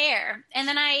just prepare. And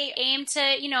then I aim to,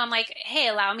 I'm like, hey,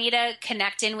 allow me to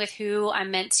connect in with who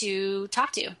I'm meant to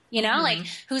talk to, like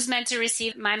who's meant to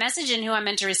receive my message and who I'm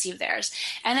meant to receive theirs.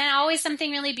 And then always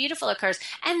something really beautiful occurs.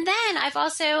 And then I've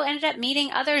also ended up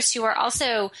meeting others who are also,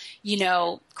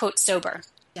 quote, sober,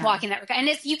 walking that. And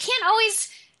you can't always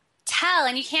tell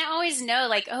and you can't always know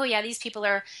like, oh yeah, these people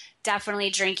are definitely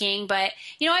drinking. But,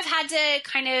 I've had to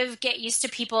kind of get used to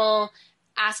people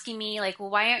asking me like, well,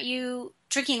 why aren't you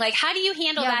drinking? Like, how do you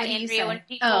handle that, Andrea, when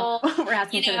people, we're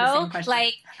asking each other the same question.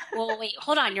 like, well, wait,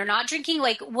 hold on. You're not drinking?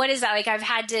 Like, what is that? Like, I've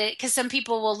had to, cause some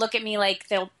people will look at me like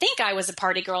they'll think I was a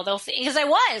party girl. They'll think, cause I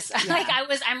was like,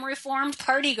 I'm a reformed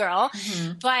party girl.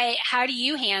 Mm-hmm. But how do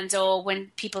you handle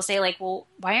when people say like, well,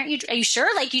 why aren't you, are you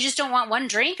sure? Like, you just don't want one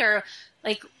drink, or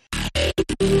like,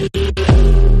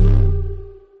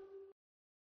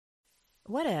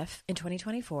 what if in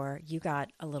 2024 you got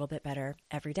a little bit better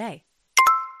every day?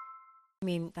 I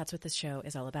mean, that's what this show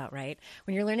is all about, right?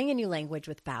 When you're learning a new language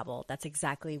with Babbel, that's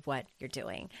exactly what you're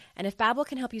doing. And if Babbel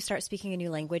can help you start speaking a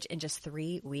new language in just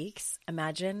 3 weeks,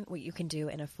 imagine what you can do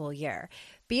in a full year.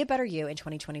 Be a better you in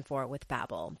 2024 with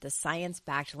Babbel, the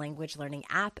science-backed language learning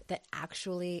app that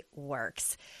actually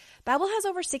works. Babbel has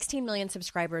over 16 million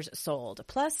subscribers sold.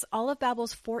 Plus, all of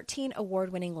Babbel's 14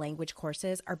 award-winning language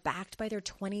courses are backed by their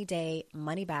 20-day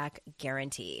money-back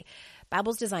guarantee.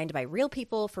 Babbel's designed by real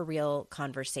people for real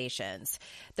conversations.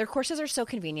 Their courses are so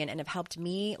convenient and have helped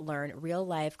me learn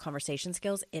real-life conversation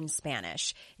skills in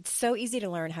Spanish. It's so easy to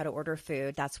learn how to order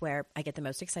food. That's where I get the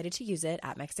most excited to use it,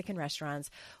 at Mexican restaurants,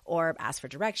 or ask for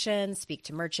directions, speak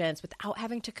to merchants without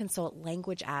having to consult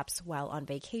language apps while on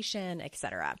vacation,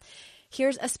 etc.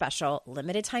 Here's a special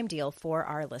limited time deal for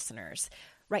our listeners.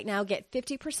 Right now, get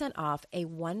 50% off a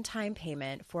one-time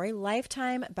payment for a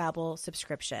lifetime Babbel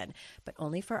subscription, but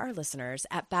only for our listeners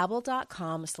at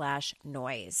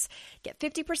babbel.com/noise. Get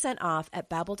 50% off at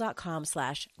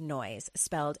babbel.com/noise,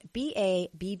 spelled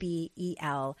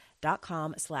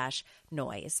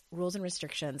BABBEL.com/noise. Rules and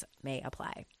restrictions may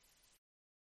apply.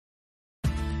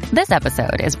 This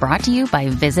episode is brought to you by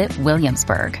Visit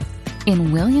Williamsburg.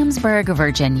 In Williamsburg,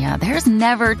 Virginia, there's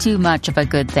never too much of a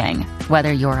good thing.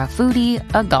 Whether you're a foodie,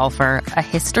 a golfer, a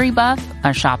history buff, a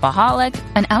shopaholic,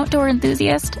 an outdoor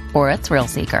enthusiast, or a thrill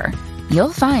seeker,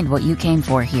 you'll find what you came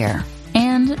for here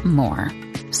and more.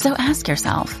 So ask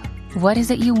yourself, what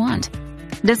is it you want?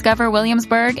 Discover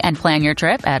Williamsburg and plan your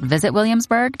trip at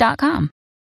visitwilliamsburg.com.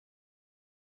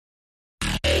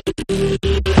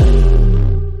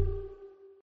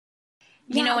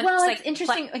 It's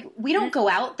interesting. Like, we don't go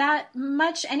out that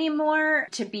much anymore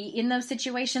to be in those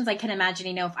situations. I can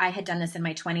imagine, if I had done this in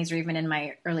my 20s or even in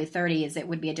my early 30s, it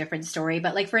would be a different story.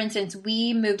 But like, for instance,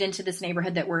 we moved into this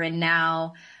neighborhood that we're in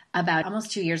now about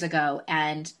almost 2 years ago.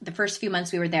 And the first few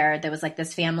months we were there was like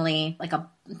this family, like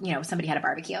somebody had a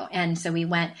barbecue. And so we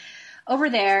went over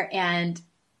there, and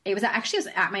it was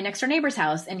at my next door neighbor's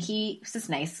house. And he was this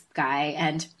nice guy,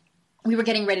 and we were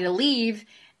getting ready to leave.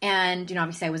 And,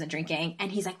 obviously I wasn't drinking.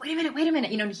 And he's like, wait a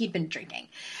minute. He'd been drinking.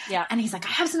 Yeah. And he's like, I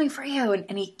have something for you.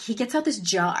 And he gets out this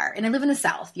jar. And I live in the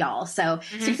South, y'all. So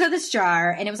he gets out this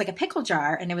jar, and it was like a pickle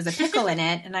jar, and there was a pickle in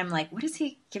it. And I'm like, what is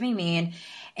he giving me?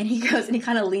 And he goes, and he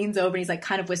kind of leans over, and he's like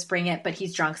kind of whispering it, but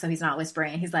he's drunk, so he's not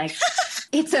whispering. And he's like,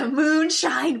 it's a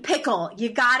moonshine pickle. You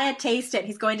gotta taste it.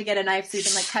 He's going to get a knife so he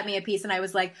can like cut me a piece. And I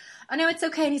was like, oh no, it's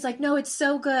okay. And he's like, no, it's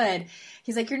so good.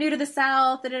 He's like, you're new to the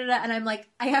South, da, da, da. And I'm like,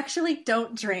 I actually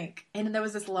don't drink. And there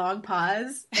was this long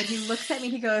pause, and he looks at me,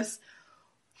 and he goes,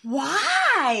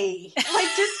 why?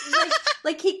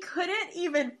 Like he couldn't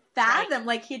even fathom.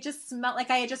 Like he just smelled like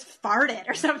I had just farted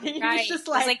or something. He was just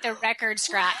like, it was like the record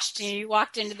scratched. You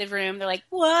walked into the room, they're like,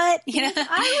 what?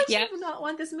 I would not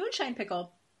want this moonshine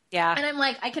pickle. Yeah. And I'm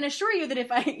like, I can assure you that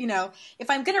if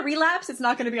I'm going to relapse, it's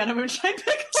not going to be on a moonshine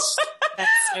pickle. That's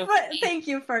so but thank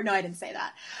you for, no, I didn't say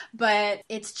that. But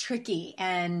it's tricky,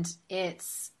 and it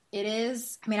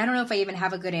is, I mean, I don't know if I even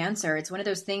have a good answer. It's one of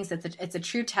those things that's it's a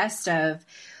true test of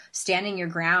standing your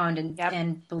ground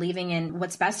and believing in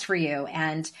what's best for you.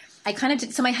 And I kind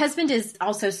of, so my husband is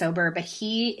also sober, but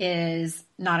he is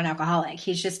not an alcoholic.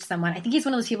 He's just someone, I think he's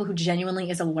one of those people who genuinely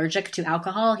is allergic to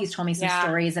alcohol. He's told me some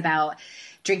stories about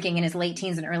drinking in his late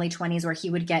teens and early 20s where he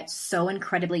would get so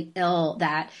incredibly ill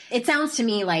that it sounds to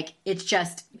me like it's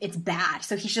bad.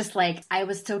 So he's just like, I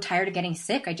was so tired of getting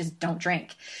sick, I just don't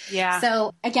drink. Yeah.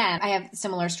 So again, I have a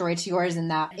similar story to yours in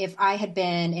that if I had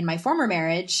been in my former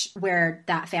marriage where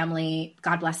that family,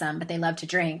 God bless them, but they love to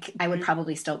drink, I would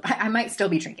probably I might still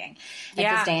be drinking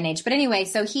at this day and age. But anyway,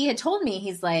 so he had told me,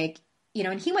 he's like,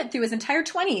 and he went through his entire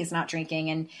 20s not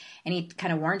drinking, and he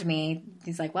kind of warned me.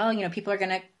 He's like, well, people are going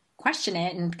to question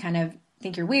it and kind of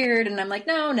think you're weird. And I'm like,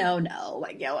 no.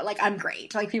 Like, I'm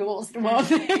great. Like, people won't.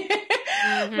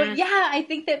 But yeah, I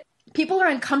think that people are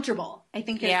uncomfortable. I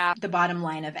think that's the bottom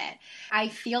line of it. I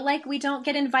feel like we don't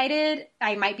get invited.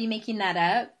 I might be making that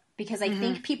up because I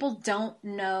think people don't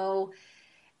know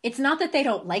it's not that they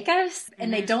don't like us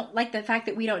and they don't like the fact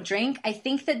that we don't drink. I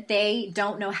think that they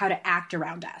don't know how to act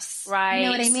around us. Right. You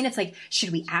know what I mean? It's like, should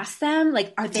we ask them?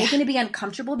 Like, are they going to be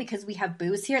uncomfortable because we have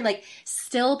booze here? Like,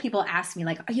 still people ask me,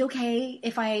 like, are you okay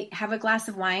if I have a glass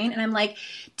of wine? And I'm like,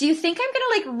 do you think I'm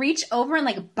going to like reach over and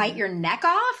like bite your neck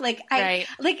off? Like, I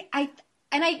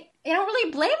don't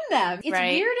really blame them. It's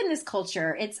weird in this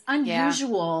culture. It's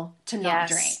unusual to not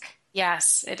drink.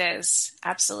 Yes, it is.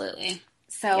 Absolutely.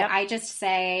 So I just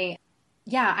say,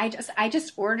 I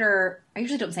just order, I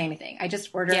usually don't say anything. I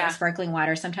just order a sparkling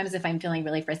water. Sometimes if I'm feeling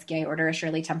really frisky, I order a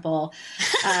Shirley Temple.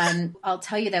 I'll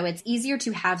tell you though, it's easier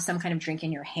to have some kind of drink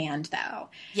in your hand though.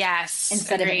 Yes.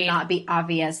 Instead of it not be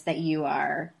obvious that you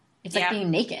are, it's like being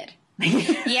naked.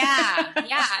 Yeah,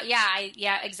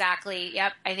 exactly.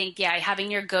 Yep. I think,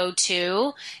 having your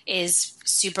go-to is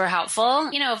super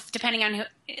helpful. You know, depending on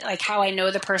how I know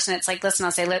the person, it's like, listen,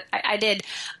 I'll say, I did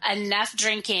enough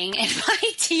drinking in my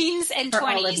teens and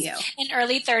 20s and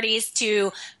early 30s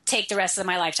to take the rest of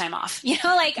my lifetime off. You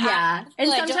know, and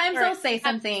sometimes I'll say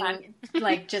something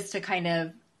like just to kind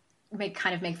of make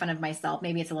fun of myself.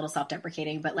 Maybe it's a little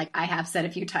self-deprecating, but like I have said a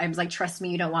few times, like, trust me,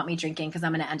 you don't want me drinking because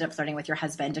I'm going to end up flirting with your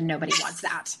husband and nobody wants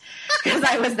that because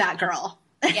I was that girl.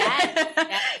 Yes.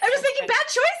 I'm just making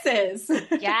bad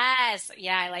choices. Yes.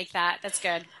 Yeah, I like that. That's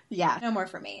good. Yeah, no more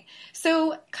for me.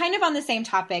 So kind of on the same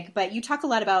topic, but you talk a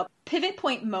lot about pivot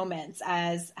point moments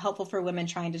as helpful for women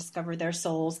trying to discover their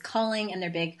soul's calling and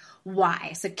their big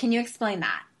why. So can you explain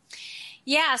that?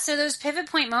 Yeah, so those pivot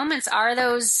point moments are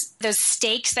those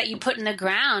stakes that you put in the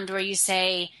ground where you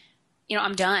say, you know,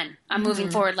 I'm done. I'm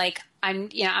moving forward. Like I'm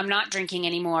not drinking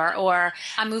anymore, or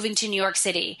I'm moving to New York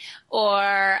City,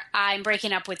 or I'm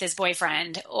breaking up with this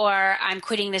boyfriend, or I'm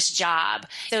quitting this job.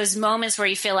 Those moments where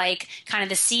you feel like kind of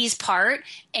the seas part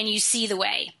and you see the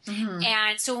way.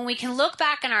 And so when we can look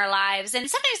back in our lives, and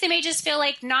sometimes they may just feel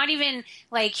like not even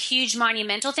like huge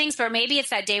monumental things, but maybe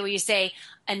it's that day where you say,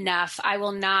 enough. I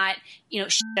will not,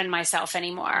 shit on myself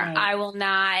anymore. Right. I will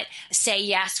not say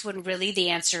yes when really the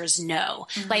answer is no.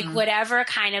 Like whatever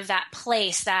kind of that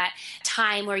place, that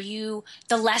time where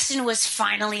the lesson was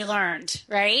finally learned,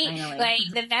 right? Finally. Like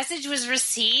the message was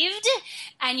received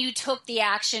and you took the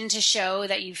action to show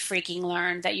that you freaking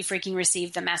learned, that you freaking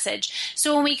received the message.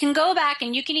 So when we can go back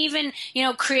and you can even,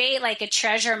 create like a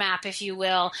treasure map, if you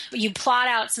will, you plot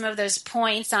out some of those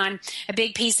points on a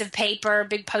big piece of paper,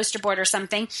 big poster board or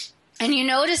something. And you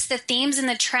notice the themes and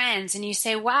the trends and you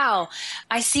say, wow,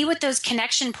 I see what those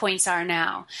connection points are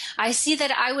now. I see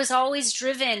that I was always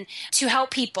driven to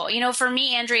help people. For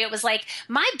me, Andrea, it was like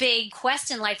my big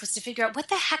quest in life was to figure out what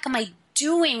the heck am I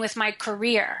doing with my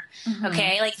career?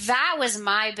 Okay. Like that was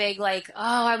my big,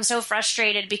 I'm so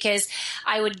frustrated because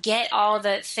I would get all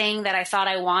the thing that I thought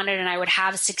I wanted and I would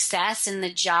have success in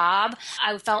the job.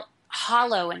 I felt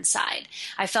hollow inside.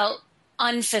 I felt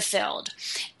unfulfilled.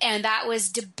 And that was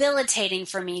debilitating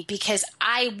for me because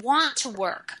I want to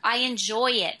work. I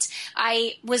enjoy it.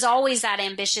 I was always that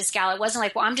ambitious gal. It wasn't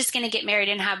like, well, I'm just going to get married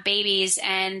and have babies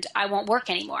and I won't work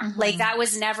anymore. Like that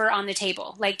was never on the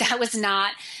table. Like that was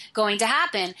not going to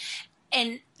happen.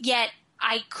 And yet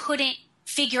I couldn't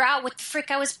figure out what the frick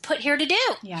I was put here to do.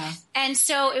 Yeah. And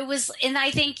so it was, and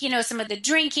I think, some of the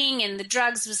drinking and the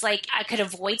drugs was like, I could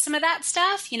avoid some of that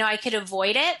stuff. I could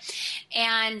avoid it.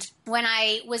 And when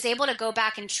I was able to go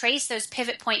back and trace those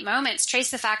pivot point moments,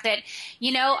 trace the fact that,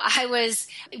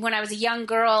 when I was a young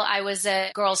girl, I was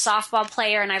a girls softball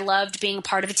player and I loved being a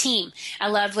part of a team. I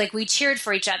loved, we cheered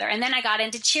for each other. And then I got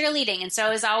into cheerleading. And so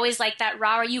it was always like that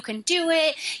rah, you can do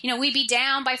it. We'd be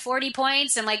down by 40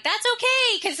 points and that's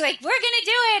okay. Cause we're going to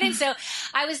do it. And so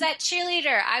I was that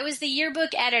cheerleader. I was the yearbook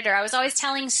editor. I was always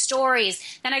telling stories.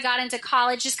 Then I got into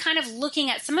college, just kind of looking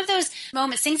at some of those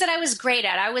moments, things that I was great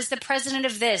at. I was the president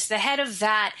of this, the head of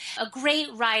that, a great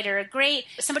writer,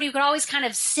 somebody who could always kind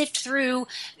of sift through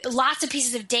lots of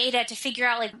pieces of data to figure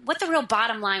out what the real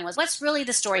bottom line was. What's really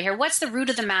the story here? What's the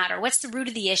root of the matter? What's the root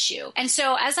of the issue? And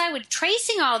so as I would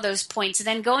tracing all those points and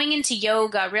then going into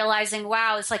yoga, realizing,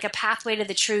 wow, it's like a pathway to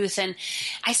the truth. And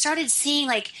I started seeing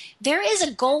there is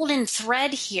a golden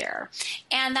thread here.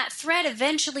 And that thread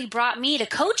eventually brought me to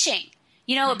coaching.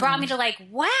 It brought me to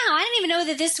wow, I didn't even know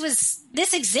that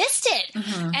this existed.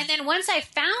 And then once I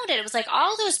found it, it was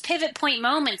all those pivot point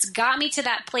moments got me to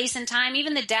that place in time,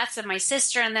 even the deaths of my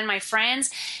sister and then my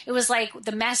friends. It was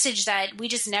the message that we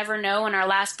just never know when our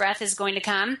last breath is going to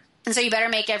come. And so you better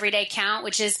make every day count,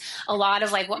 which is a lot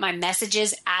of what my message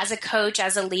is as a coach,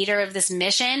 as a leader of this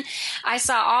mission. I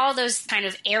saw all those kind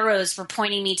of arrows were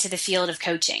pointing me to the field of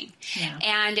coaching. Yeah.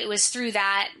 And it was through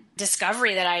that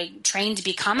discovery that I trained to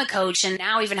become a coach and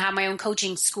now even have my own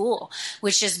coaching school,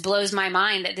 which just blows my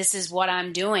mind that this is what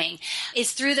I'm doing.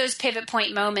 It's through those pivot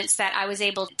point moments that I was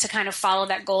able to kind of follow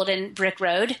that golden brick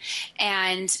road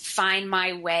and find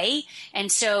my way.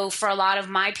 And so for a lot of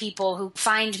my people who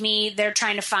find me, they're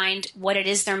trying to find what it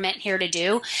is they're meant here to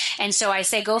do. And so I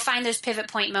say, go find those pivot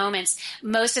point moments.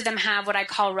 Most of them have what I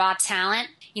call raw talent.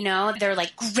 You know, they're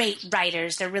like great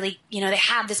writers. They're really, you know, they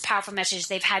have this powerful message.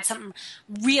 They've had something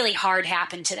really hard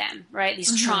happen to them, right?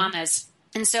 These traumas.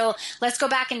 And so let's go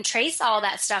back and trace all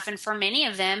that stuff. And for many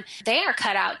of them, they are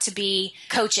cut out to be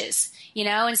coaches, you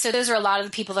know? And so those are a lot of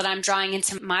the people that I'm drawing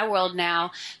into my world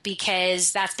now,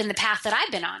 because that's been the path that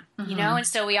I've been on, you know? And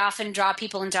so we often draw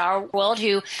people into our world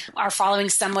who are following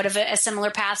somewhat of a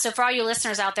similar path. So for all you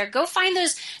listeners out there, go find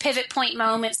those pivot point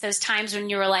moments, those times when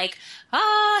you were like,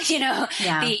 you know,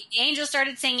 the angel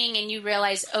started singing and you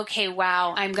realize, okay,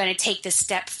 wow, I'm going to take this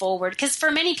step forward. Because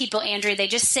for many people, Andrea, they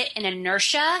just sit in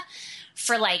inertia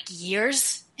for like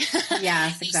years.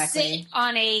 Yes, exactly. Sit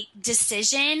on a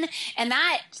decision, and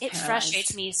that it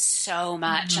frustrates me so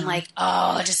much. I'm like,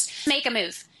 just make a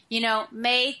move. You know,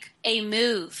 make a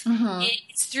move.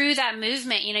 It's through that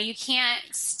movement. You know, you can't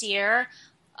steer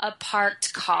a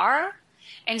parked car.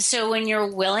 And so when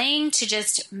you're willing to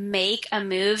just make a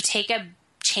move, take a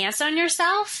chance on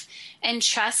yourself and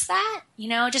trust that, you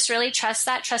know, just really trust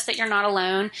that you're not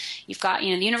alone. You've got,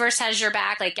 you know, the universe has your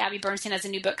back. Like Gabby Bernstein has a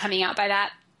new book coming out by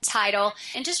that title,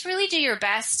 and just really do your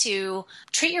best to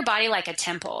treat your body like a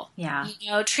temple. Yeah.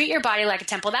 You know, treat your body like a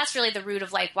temple. That's really the root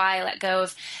of like why I let go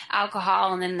of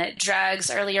alcohol and then the drugs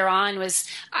earlier on was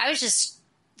I was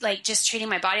just treating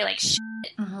my body like shit,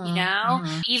 you know,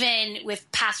 even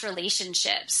with past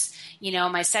relationships, you know,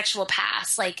 my sexual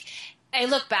past, like I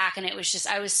look back and it was just,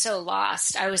 I was so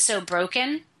lost. I was so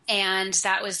broken. And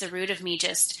that was the root of me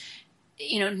just,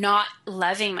 you know, not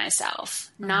loving myself,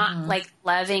 not like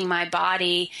loving my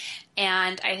body.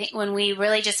 And I think when we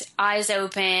really just eyes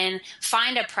open,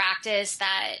 find a practice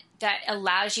that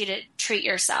allows you to treat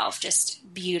yourself just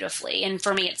beautifully. And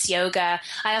for me, it's yoga.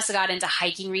 I also got into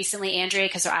hiking recently, Andrea,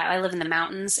 because I live in the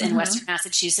mountains in Western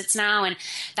Massachusetts now. And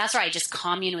that's where I just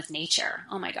commune with nature.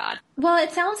 Oh my God. Well,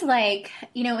 it sounds like,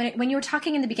 you know, when you were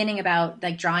talking in the beginning about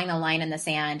like drawing a line in the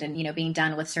sand and, you know, being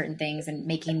done with certain things and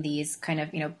making these kind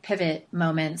of, you know, pivot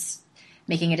moments,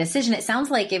 making a decision, it sounds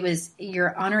like it was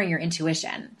you're honoring your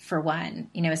intuition for one,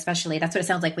 you know, especially that's what it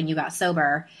sounds like when you got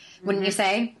sober, wouldn't you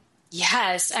say?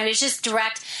 Yes. I mean, it's just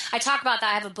direct. I talk about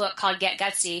that. I have a book called Get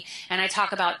Gutsy, and I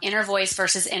talk about inner voice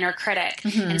versus inner critic.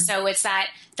 And so it's that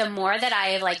the more that I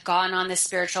have like gone on this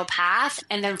spiritual path,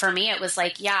 and then for me, it was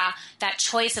like, yeah, that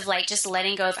choice of like just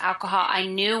letting go of alcohol. I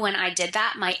knew when I did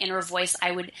that, my inner voice,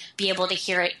 I would be able to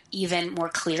hear it even more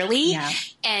clearly. Yeah.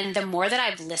 And the more that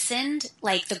I've listened,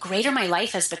 like the greater my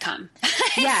life has become.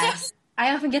 Yes.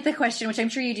 I often get the question, which I'm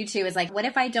sure you do too, is like, what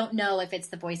if I don't know if it's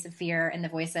the voice of fear and the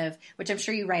voice of, which I'm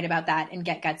sure you write about that in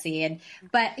Get Gutsy.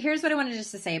 But here's what I wanted just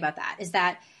to say about that is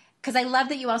that, because I love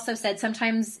that you also said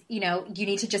sometimes, you know, you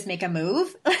need to just make a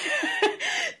move.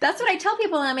 That's what I tell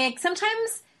people. I mean, like,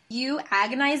 sometimes you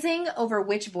agonizing over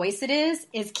which voice it is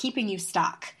keeping you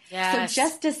stuck. Yes. So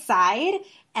just decide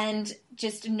and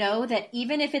just know that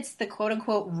even if it's the quote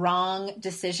unquote wrong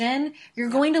decision, you're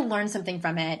going to learn something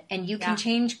from it and you can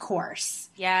change course.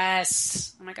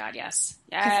 Yes. Oh my God. Yes.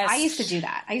 Yes. I used to do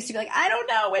that. I used to be like, I don't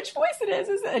know which voice it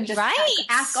is. And just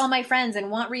ask all my friends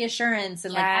and want reassurance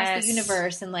and like ask the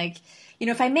universe and like, you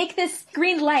know, if I make this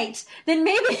green light, then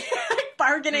maybe like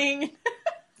bargaining.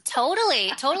 Totally.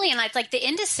 And it's like the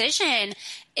indecision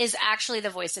is actually the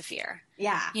voice of fear.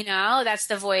 Yeah. You know, that's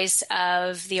the voice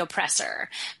of the oppressor,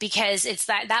 because it's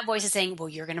that voice is saying, well,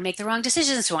 you're going to make the wrong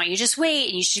decisions. So why don't you just wait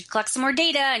and you should collect some more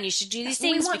data and you should do these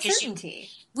things. We want certainty.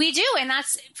 We do. And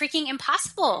that's freaking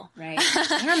impossible. Right.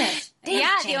 Damn it.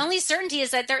 The only certainty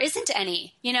is that there isn't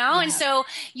any, you know? Yeah. And so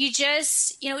you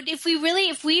just, you know, if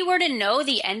we were to know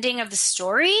the ending of the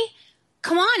story,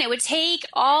 come on, it would take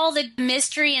all the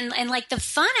mystery and like the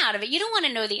fun out of it. You don't want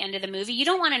to know the end of the movie. You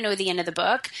don't want to know the end of the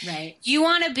book. Right. You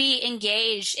want to be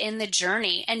engaged in the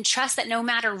journey and trust that no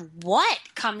matter what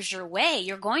comes your way,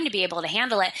 you're going to be able to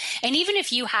handle it. And even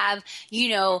if you have, you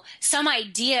know, some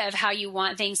idea of how you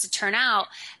want things to turn out,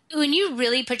 when you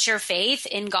really put your faith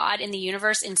in God, in the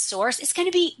universe, in source, it's going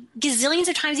to be gazillions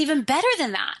of times even better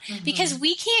than that. Because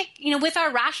we can't, you know, with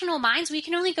our rational minds, we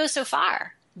can only go so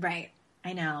far. Right.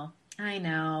 I know.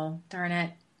 Darn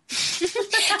it.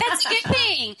 That's a good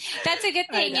thing. That's a good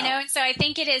thing, you know? And so I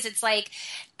think it's like,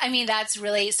 I mean, that's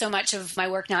really so much of my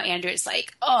work now, Andrew. It's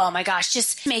like, oh my gosh,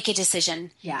 just make a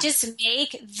decision. Yeah. Just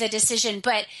make the decision.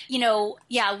 But, you know,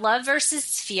 love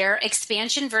versus fear,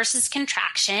 expansion versus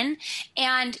contraction.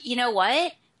 And you know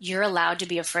what? You're allowed to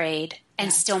be afraid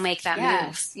and still make that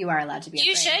move. You are allowed to be afraid.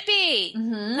 You should be.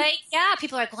 Mm-hmm. Like,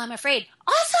 people are like, well, I'm afraid.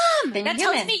 Awesome. Then that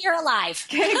you're tells me you're alive.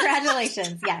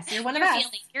 Congratulations. Yes, you're one of us.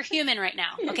 You're human right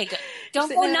now. Okay, good.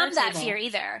 Don't go numb that fear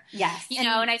either. Yes. You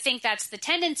know, and I think that's the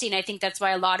tendency. And I think that's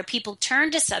why a lot of people turn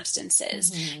to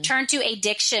substances, turn to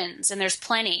addictions, and there's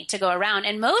plenty to go around.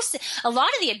 And a lot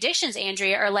of the addictions,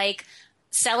 Andrea, are like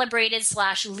celebrated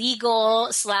 /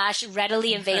 legal /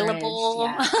 readily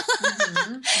available,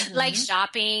 like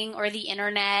shopping or the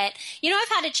internet. You know, I've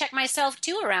had to check myself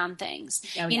too around things.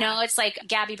 You know, it's like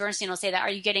Gabby Bernstein will say that, are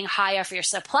you getting high off your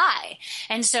supply?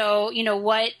 And so, you know,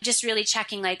 just really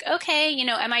checking like, okay, you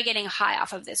know, am I getting high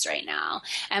off of this right now?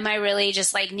 Am I really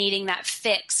just like needing that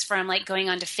fix from like going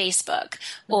onto Facebook?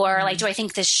 Or like, do I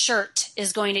think this shirt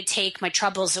is going to take my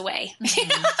troubles away?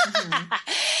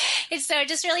 And so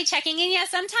just really checking in.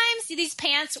 Sometimes these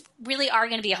pants really are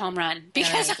going to be a home run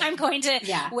because I'm going to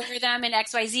wear them in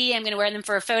XYZ. I'm going to wear them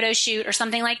for a photo shoot or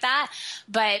something like that.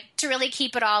 But to really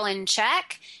keep it all in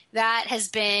check, that has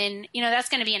been, you know, that's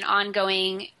going to be an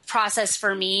ongoing process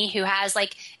for me who has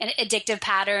like an addictive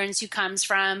patterns, who comes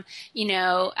from, you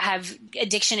know, have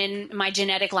addiction in my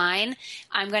genetic line.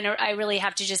 I really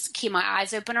have to just keep my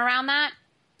eyes open around that.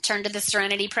 Turn to the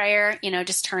serenity prayer, you know,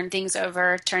 just turn things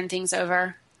over.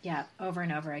 Yeah, over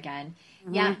and over again.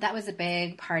 Yeah, that was a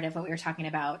big part of what we were talking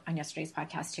about on yesterday's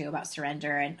podcast too, about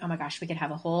surrender. And oh my gosh, we could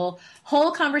have a whole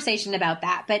conversation about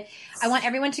that. But I want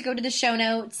everyone to go to the show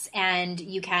notes, and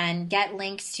you can get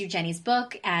links to Jenny's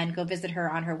book and go visit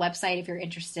her on her website if you're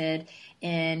interested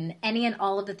in any and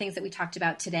all of the things that we talked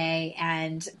about today.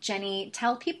 And Jenny,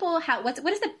 tell people what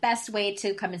is the best way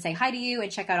to come and say hi to you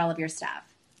and check out all of your stuff?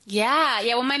 Yeah.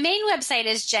 Well, my main website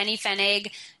is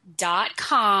jennyfenig.com.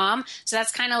 So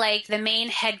that's kind of like the main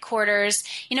headquarters.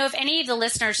 You know, if any of the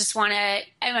listeners just want to,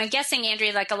 I'm guessing,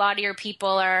 Andrea, like a lot of your people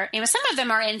are, you know, some of them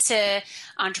are into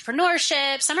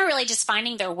entrepreneurship. Some are really just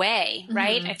finding their way,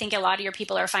 right? I think a lot of your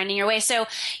people are finding your way. So,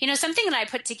 you know, something that I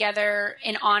put together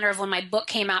in honor of when my book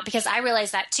came out, because I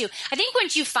realized that too. I think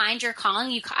once you find your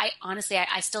calling,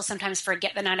 I still sometimes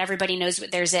forget that not everybody knows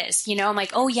what theirs is. You know, I'm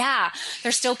like, oh yeah,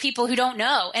 there's still people who don't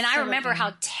know. And I remember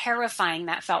how terrifying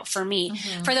that felt for me,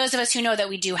 for those of us who know that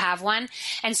we do have one.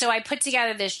 And so I put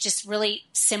together this just really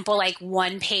simple, like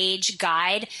 1-page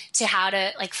guide to how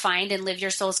to like find and live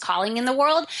your soul's calling in the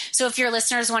world. So if your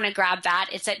listeners want to grab that,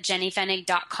 it's at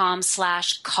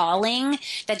jennyfenig.com/calling.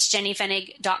 That's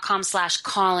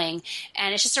jennyfenig.com/calling.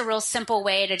 And it's just a real simple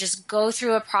way to just go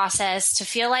through a process to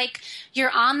feel like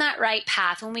you're on that right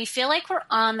path. When we feel like we're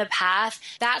on the path,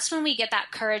 that's when we get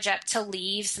that courage up to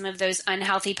leave some of those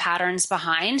unhealthy patterns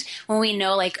behind. When we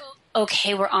know like,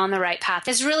 okay, we're on the right path.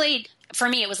 It's really, for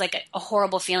me, it was like a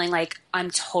horrible feeling like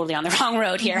I'm totally on the wrong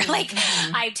road here. Like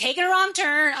I've taken a wrong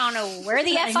turn. I don't know where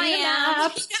the F I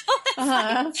am. You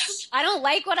know? I don't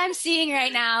like what I'm seeing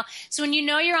right now. So when you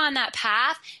know you're on that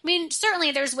path, I mean,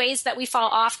 certainly there's ways that we fall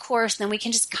off course, then we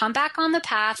can just come back on the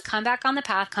path. But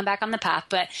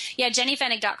yeah,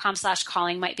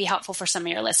 jennyfenig.com/calling might be helpful for some of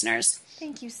your listeners.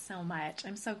 Thank you so much.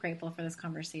 I'm so grateful for this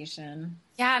conversation.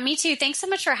 Yeah, me too. Thanks so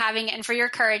much for having it and for your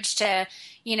courage to,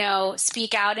 you know,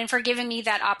 speak out and for giving me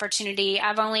that opportunity.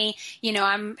 I've only, you know,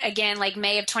 I'm again like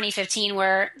May of 2015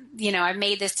 where, you know, I've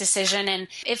made this decision and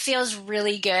it feels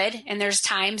really good. And there's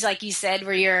times, like you said,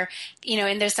 where you're, you know,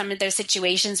 and there's some of those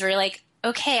situations where you're like,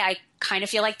 okay, I kind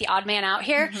of feel like the odd man out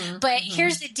here. But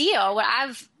here's the deal. What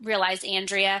I've realized,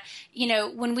 Andrea, you know,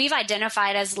 when we've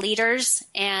identified as leaders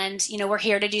and, you know, we're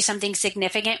here to do something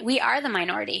significant, we are the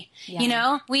minority. You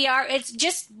know, we are, it's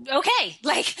just okay.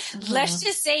 Like, let's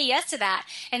just say yes to that.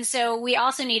 And so we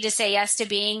also need to say yes to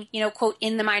being, you know, quote,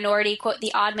 in the minority, quote,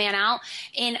 the odd man out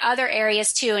in other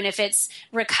areas too. And if it's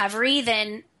recovery,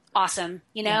 then awesome.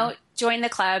 You know, join the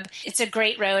club. It's a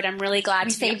great road. I'm really glad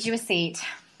we saved you a seat.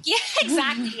 Yeah,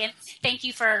 exactly. And thank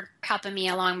you for helping me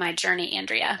along my journey,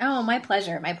 Andrea. Oh, my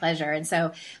pleasure. My pleasure. And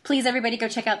so please, everybody, go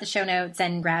check out the show notes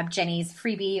and grab Jenny's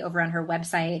freebie over on her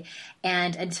website.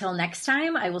 And until next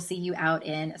time, I will see you out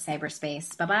in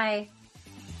cyberspace. Bye-bye.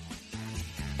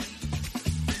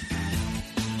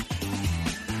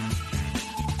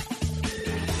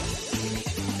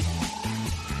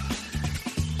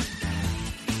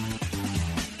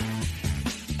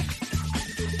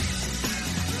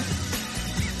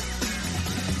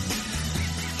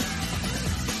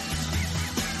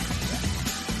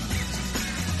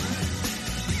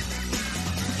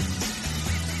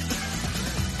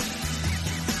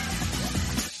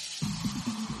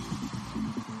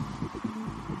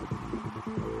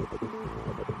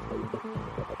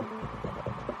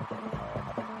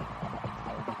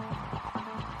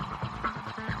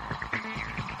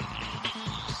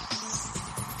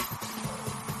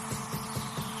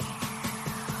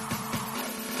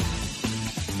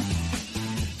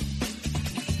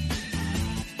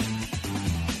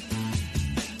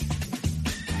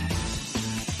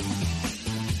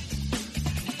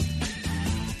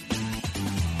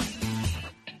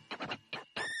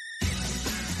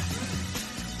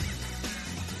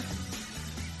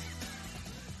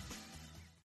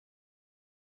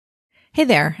 Hey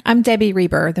there, I'm Debbie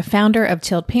Reber, the founder of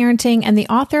Tilt Parenting and the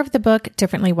author of the book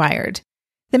Differently Wired.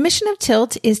 The mission of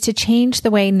Tilt is to change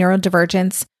the way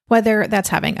neurodivergence, whether that's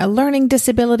having a learning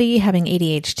disability, having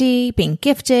ADHD, being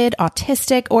gifted,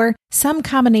 autistic, or some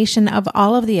combination of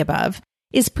all of the above,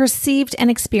 is perceived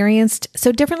and experienced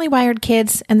so differently wired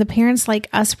kids and the parents like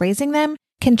us raising them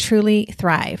can truly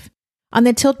thrive. On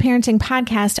the Tilt Parenting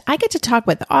podcast, I get to talk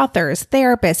with authors,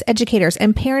 therapists, educators,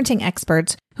 and parenting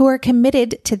experts who are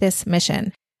committed to this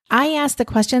mission. I ask the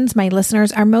questions my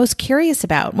listeners are most curious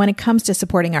about when it comes to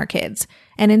supporting our kids.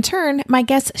 And in turn, my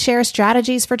guests share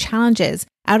strategies for challenges,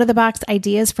 out-of-the-box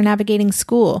ideas for navigating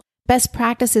school, best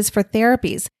practices for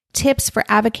therapies, tips for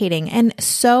advocating, and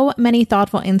so many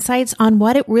thoughtful insights on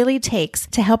what it really takes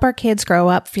to help our kids grow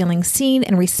up feeling seen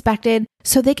and respected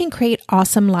so they can create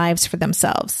awesome lives for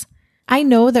themselves. I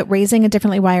know that raising a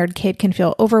differently wired kid can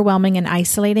feel overwhelming and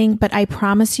isolating, but I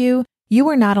promise you, you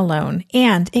are not alone,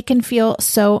 and it can feel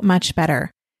so much better.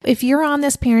 If you're on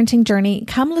this parenting journey,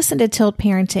 come listen to Tilt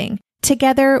Parenting.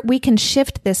 Together, we can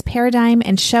shift this paradigm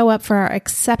and show up for our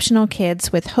exceptional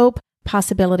kids with hope,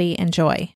 possibility, and joy.